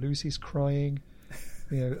given up. Lucy's crying.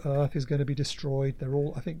 Earth is going to be destroyed. They're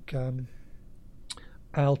all, I think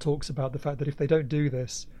Al talks about the fact that if they don't do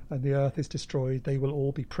this and the Earth is destroyed, they will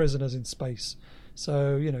all be prisoners in space.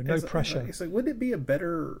 So, no pressure. It's like, wouldn't it be a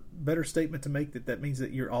better statement to make that means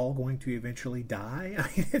that you're all going to eventually die? I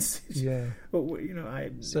mean,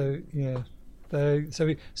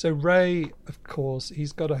 So Ray, of course,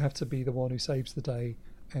 he's got to have to be the one who saves the day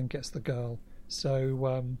and gets the girl.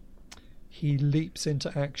 So he leaps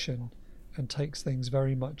into action and takes things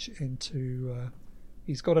very much into.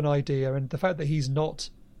 He's got an idea, and the fact that he's not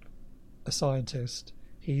a scientist,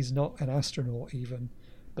 he's not an astronaut even,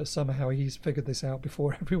 but somehow he's figured this out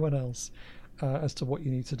before everyone else as to what you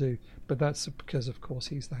need to do. But that's because, of course,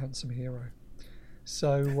 he's the handsome hero.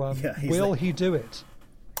 So will he do it?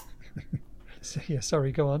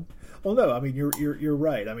 Sorry, go on. Well, no, I mean you're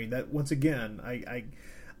right. I mean that once again,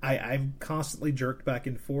 I'm constantly jerked back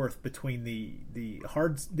and forth between the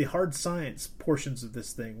hard science portions of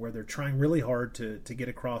this thing where they're trying really hard to get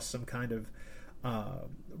across some kind of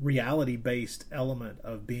reality based element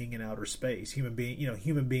of being in outer space, human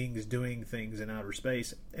beings doing things in outer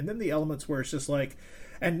space, and then the elements where it's just like,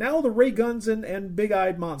 and now the ray guns and big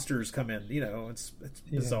eyed monsters come in. It's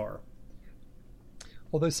bizarre.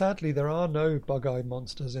 Although sadly there are no bug-eyed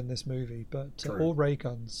monsters in this movie, but all ray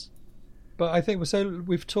guns. But I think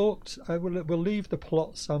we've talked. We'll leave the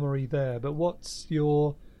plot summary there. But what's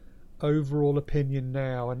your overall opinion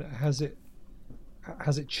now, and has it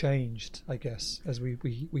changed? I guess as we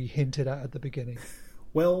hinted at the beginning.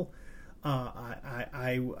 Well,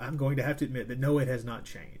 I'm going to have to admit that no, it has not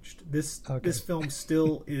changed. This film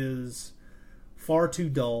still is far too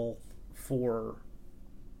dull for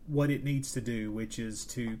what it needs to do, which is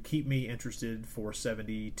to keep me interested for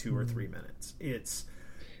 72 or 3 minutes. It's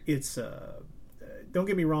don't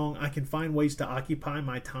get me wrong, I can find ways to occupy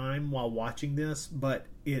my time while watching this, but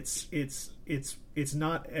it's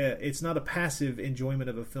not a passive enjoyment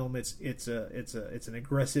of a film. It's an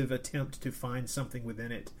aggressive attempt to find something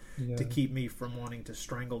within it to keep me from wanting to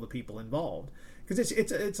strangle the people involved, because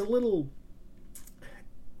it's a little,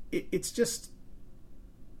 it's just,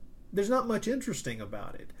 there's not much interesting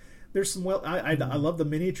about it. There's some I love the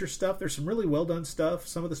miniature stuff. There's some really well done stuff.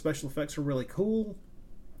 Some of the special effects are really cool.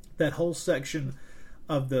 That whole section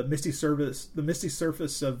of the misty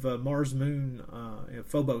surface of Mars Moon,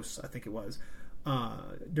 Phobos, I think it was,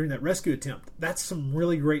 during that rescue attempt. That's some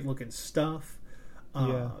really great looking stuff.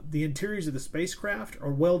 The interiors of the spacecraft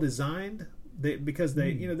are well designed because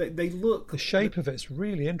they look. The shape of it's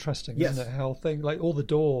really interesting, isn't it? How like all the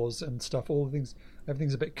doors and stuff, all the things,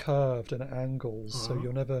 everything's a bit curved and at angles, so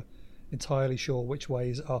you're never entirely sure which way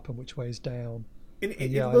is up and which way is down.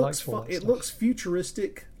 It looks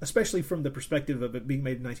futuristic, especially from the perspective of it being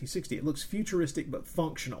made in 1960. It looks futuristic but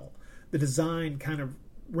functional. The design kind of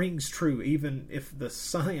rings true, even if the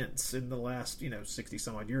science in the last 60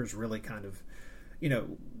 some odd years really kind of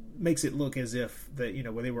makes it look as if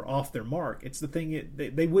when they were off their mark. It's the thing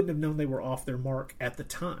they wouldn't have known they were off their mark at the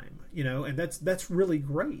time, and that's really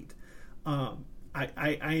great. I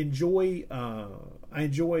enjoy.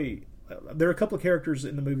 There are a couple of characters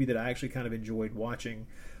in the movie that I actually kind of enjoyed watching.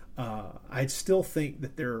 I still think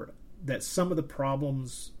that some of the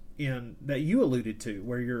problems that you alluded to,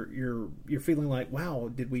 where you're feeling like,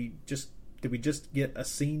 wow, did we just get a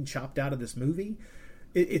scene chopped out of this movie?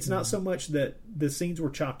 It's not so much that the scenes were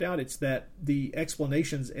chopped out; it's that the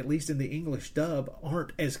explanations, at least in the English dub,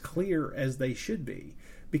 aren't as clear as they should be.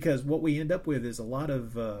 Because what we end up with is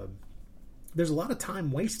there's a lot of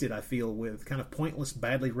time wasted, I feel, with kind of pointless,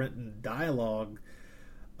 badly written dialogue,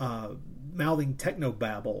 mouthing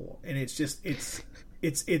technobabble, and it's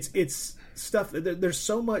stuff. There's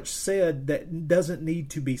so much said that doesn't need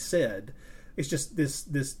to be said. It's just this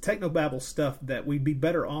technobabble stuff that we'd be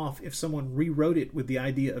better off if someone rewrote it with the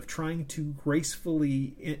idea of trying to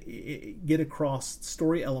gracefully get across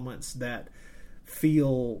story elements that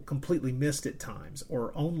feel completely missed at times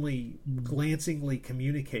or only glancingly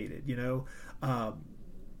communicated. I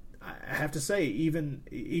have to say, even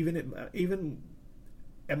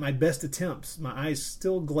at my best attempts, my eyes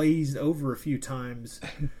still glazed over a few times,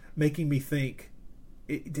 making me think,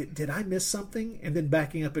 did I miss something? And then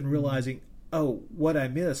backing up and realizing, oh, what I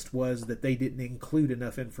missed was that they didn't include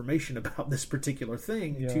enough information about this particular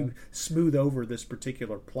thing to smooth over this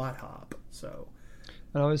particular plot hop. So.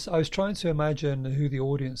 And I was trying to imagine who the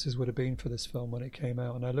audiences would have been for this film when it came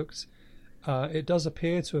out, and I looked. It does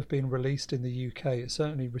appear to have been released in the UK. It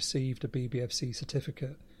certainly received a BBFC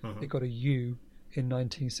certificate. It got a U in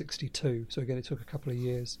 1962. So again, it took a couple of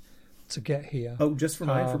years to get here. Oh, just for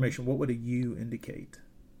my information, what would a U indicate?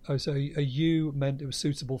 Oh, so a U meant it was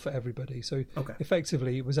suitable for everybody. So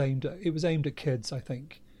effectively, it was aimed at kids, I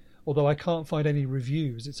think. Although I can't find any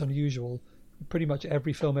reviews. It's unusual. Pretty much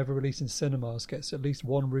every film ever released in cinemas gets at least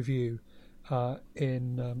one review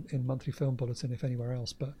in Monthly Film Bulletin, if anywhere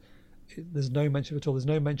else. But there's no mention of it at all. There's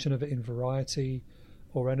no mention of it in Variety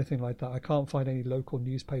or anything like that. I can't find any local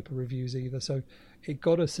newspaper reviews either. So it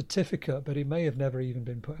got a certificate, but it may have never even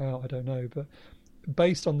been put out. I don't know. But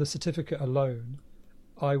based on the certificate alone,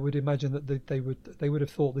 I would imagine that they would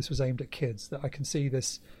have thought this was aimed at kids. That I can see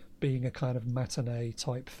this being a kind of matinee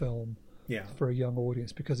type film. Yeah. For a young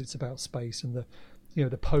audience, because it's about space, and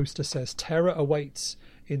the poster says terror awaits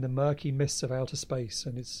in the murky mists of outer space,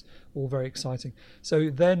 and it's all very exciting. So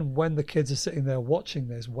then when the kids are sitting there watching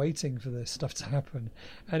this, waiting for this stuff to happen,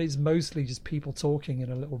 and it's mostly just people talking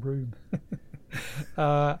in a little room.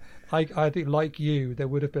 I think, like you, there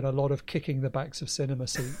would have been a lot of kicking the backs of cinema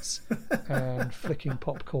seats and flicking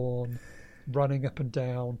popcorn, running up and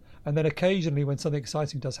down, and then occasionally when something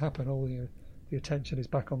exciting does happen, the attention is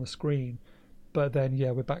back on the screen, but then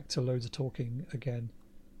we're back to loads of talking again.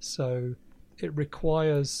 So it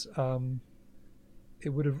requires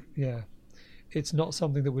it's not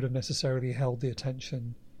something that would have necessarily held the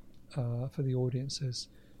attention for the audiences,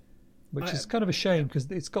 which is kind of a shame, because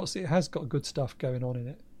it has got good stuff going on in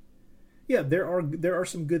it. Yeah, there are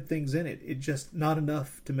some good things in it. It's just not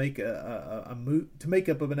enough to make to make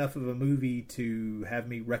up of enough of a movie to have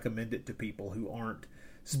me recommend it to people who aren't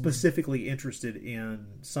specifically interested in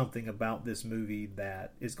something about this movie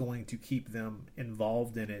that is going to keep them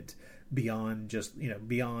involved in it beyond just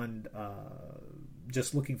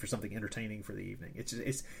just looking for something entertaining for the evening.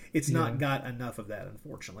 It's not got enough of that,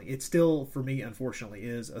 unfortunately. It still, for me, unfortunately,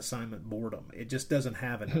 is assignment boredom. It just doesn't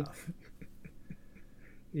have enough.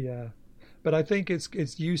 Yeah, but I think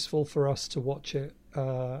it's useful for us to watch it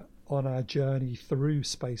on our journey through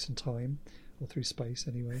space and time, or through space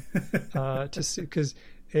anyway, to see, because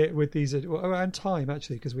with these and time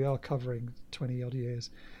actually, because we are covering 20 odd years.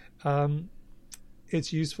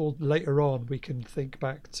 It's useful later on. We can think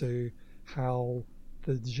back to how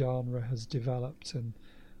the genre has developed and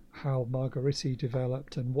how Margheriti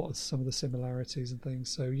developed and what are some of the similarities and things.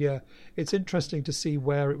 So yeah, it's interesting to see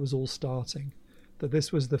where it was all starting. That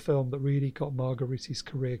this was the film that really got Margheriti's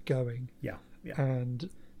career going. Yeah. And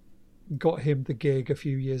got him the gig a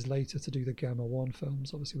few years later to do the Gamma 1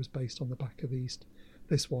 films. Obviously, it was based on the back of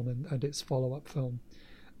this one and its follow-up film.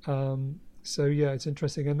 So yeah, it's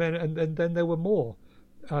interesting. And then there were more.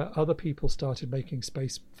 Other people started making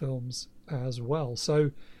space films as well.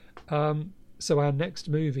 So our next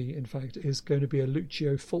movie, in fact, is going to be a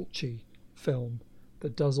Lucio Fulci film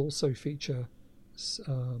that does also feature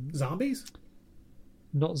zombies.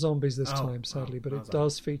 Not zombies this time, sadly, but it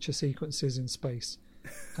does feature sequences in space.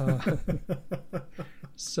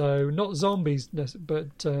 So not zombies,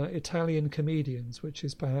 but Italian comedians, which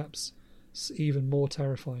is perhaps even more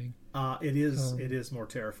terrifying. It is more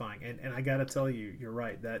terrifying, and I gotta tell you, you're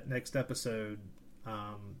right. That next episode,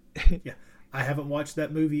 yeah, I haven't watched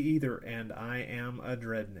that movie either, and I am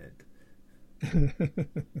dreading it.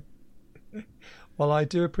 Well, I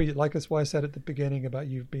do appreciate, like that's why I said at the beginning about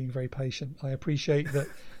you being very patient. I appreciate that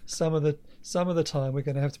some of the time we're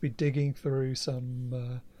going to have to be digging through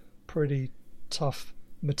some pretty tough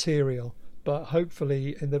material, but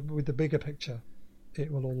hopefully with the bigger picture,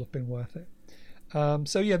 it will all have been worth it.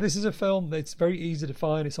 So yeah, this is a film that's very easy to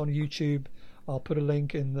find. It's on YouTube. I'll put a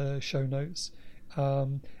link in the show notes.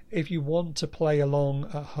 If you want to play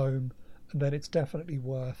along at home, then it's definitely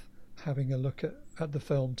worth having a look at the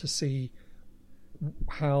film to see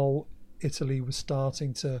how Italy was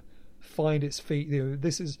starting to find its feet.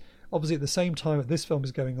 This is obviously at the same time that this film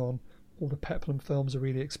is going on, all the Peplum films are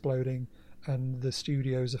really exploding, and the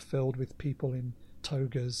studios are filled with people in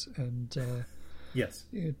togas and yes,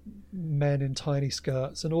 men in tiny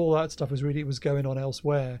skirts, and all that stuff was going on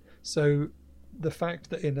elsewhere. So the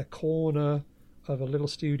fact that in a corner of a little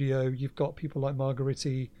studio you've got people like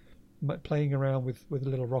Margheriti playing around with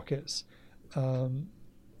little rockets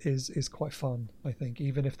is quite fun, I think,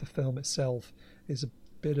 even if the film itself is a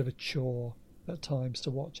bit of a chore at times to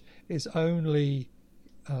watch. It's only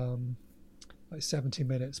like 70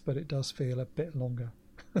 minutes, but it does feel a bit longer.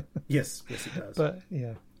 yes it does.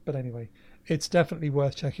 But anyway, it's definitely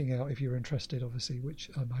worth checking out if you're interested, obviously, which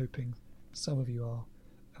I'm hoping some of you are.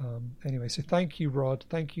 Anyway, so thank you, Rod.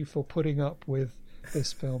 Thank you for putting up with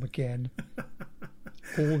this film again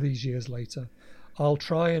all these years later. I'll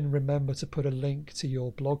try and remember to put a link to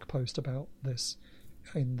your blog post about this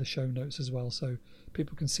in the show notes as well, so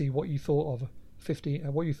people can see what you thought of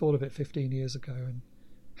it 15 years ago and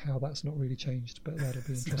how that's not really changed. But that'll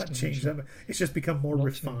be interesting. It's not changed. It's just become more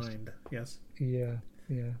refined. Changed. Yes.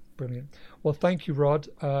 Yeah, brilliant. Well, thank you, Rod.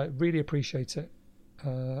 Really appreciate it.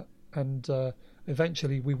 And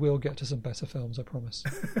eventually we will get to some better films, I promise.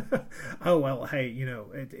 Oh well, hey,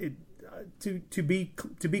 to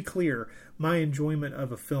be clear, my enjoyment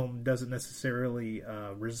of a film doesn't necessarily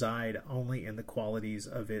reside only in the qualities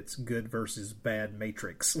of its good versus bad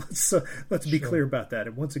matrix. Let's be clear about that.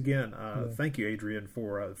 And once again, thank you, Adrian,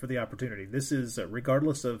 for the opportunity. This is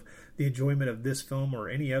regardless of the enjoyment of this film or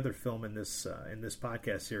any other film in this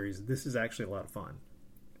podcast series. This is actually a lot of fun.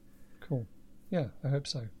 Cool. Yeah, I hope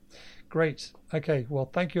so. Great. Okay. Well,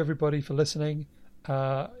 thank you everybody for listening.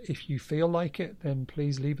 If you feel like it, then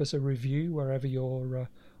please leave us a review wherever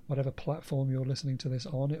whatever platform you're listening to this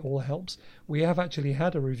on. It all helps. We have actually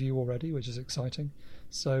had a review already, which is exciting.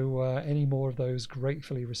 So any more of those,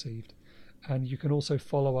 gratefully received. And you can also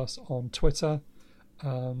follow us on Twitter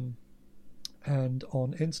and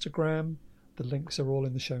on Instagram. The links are all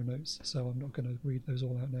in the show notes, so I'm not going to read those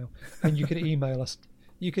all out now. And you can email us.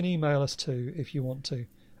 You can email us too if you want to.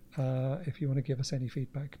 If you want to give us any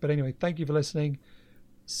feedback. But anyway, thank you for listening.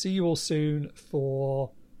 See you all soon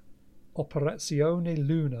for Operazione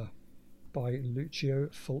Luna by Lucio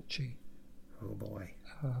Fulci. Oh boy.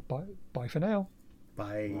 Bye for now.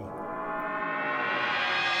 Bye.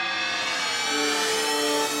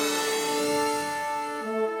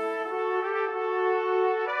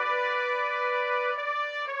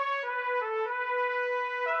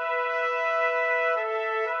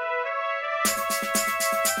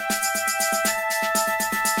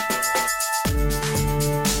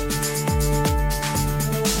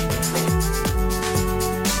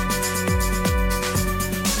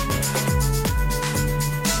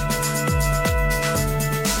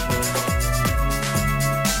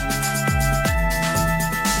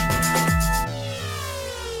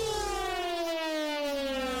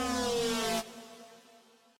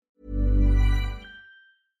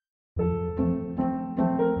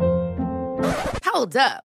 Hold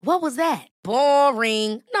up. What was that?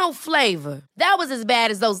 Boring. No flavor. That was as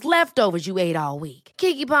bad as those leftovers you ate all week.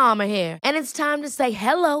 Keke Palmer here, and it's time to say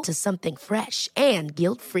hello to something fresh and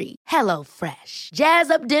guilt-free. Hello Fresh.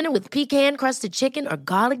 Jazz up dinner with pecan-crusted chicken or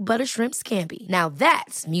garlic butter shrimp scampi. Now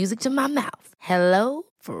that's music to my mouth. Hello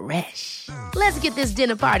Fresh. Let's get this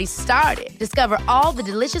dinner party started. Discover all the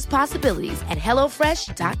delicious possibilities at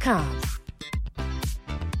hellofresh.com.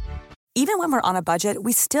 Even when we're on a budget,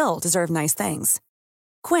 we still deserve nice things.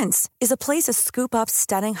 Quince is a place to scoop up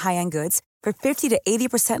stunning high-end goods for 50 to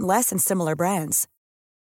 80% less than similar brands.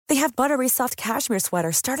 They have buttery soft cashmere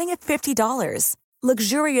sweaters starting at $50,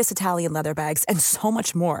 luxurious Italian leather bags, and so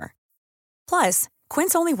much more. Plus,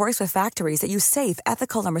 Quince only works with factories that use safe,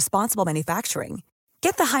 ethical, and responsible manufacturing.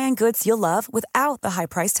 Get the high-end goods you'll love without the high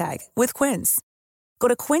price tag with Quince. Go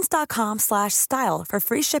to quince.com/style for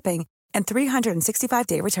free shipping and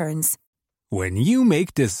 365-day returns. When you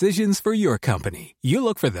make decisions for your company, you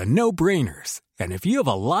look for the no-brainers. And if you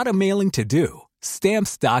have a lot of mailing to do,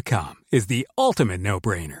 Stamps.com is the ultimate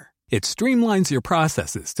no-brainer. It streamlines your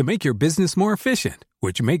processes to make your business more efficient,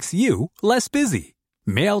 which makes you less busy.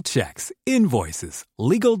 Mail checks, invoices,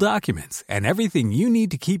 legal documents, and everything you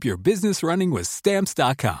need to keep your business running with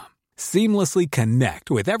Stamps.com. Seamlessly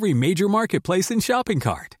connect with every major marketplace and shopping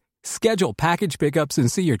cart. Schedule package pickups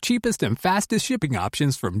and see your cheapest and fastest shipping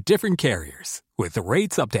options from different carriers, with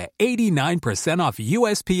rates up to 89% off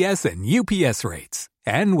USPS and UPS rates.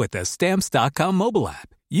 And with the Stamps.com mobile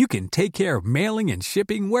app, you can take care of mailing and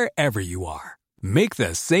shipping wherever you are. Make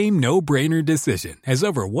the same no-brainer decision as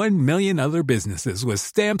over 1 million other businesses with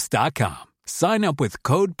Stamps.com. Sign up with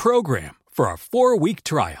code PROGRAM for a 4-week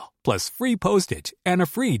trial, plus free postage and a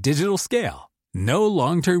free digital scale. No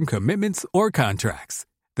long-term commitments or contracts.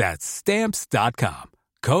 That's Stamps.com.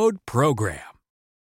 Code PROGRAM.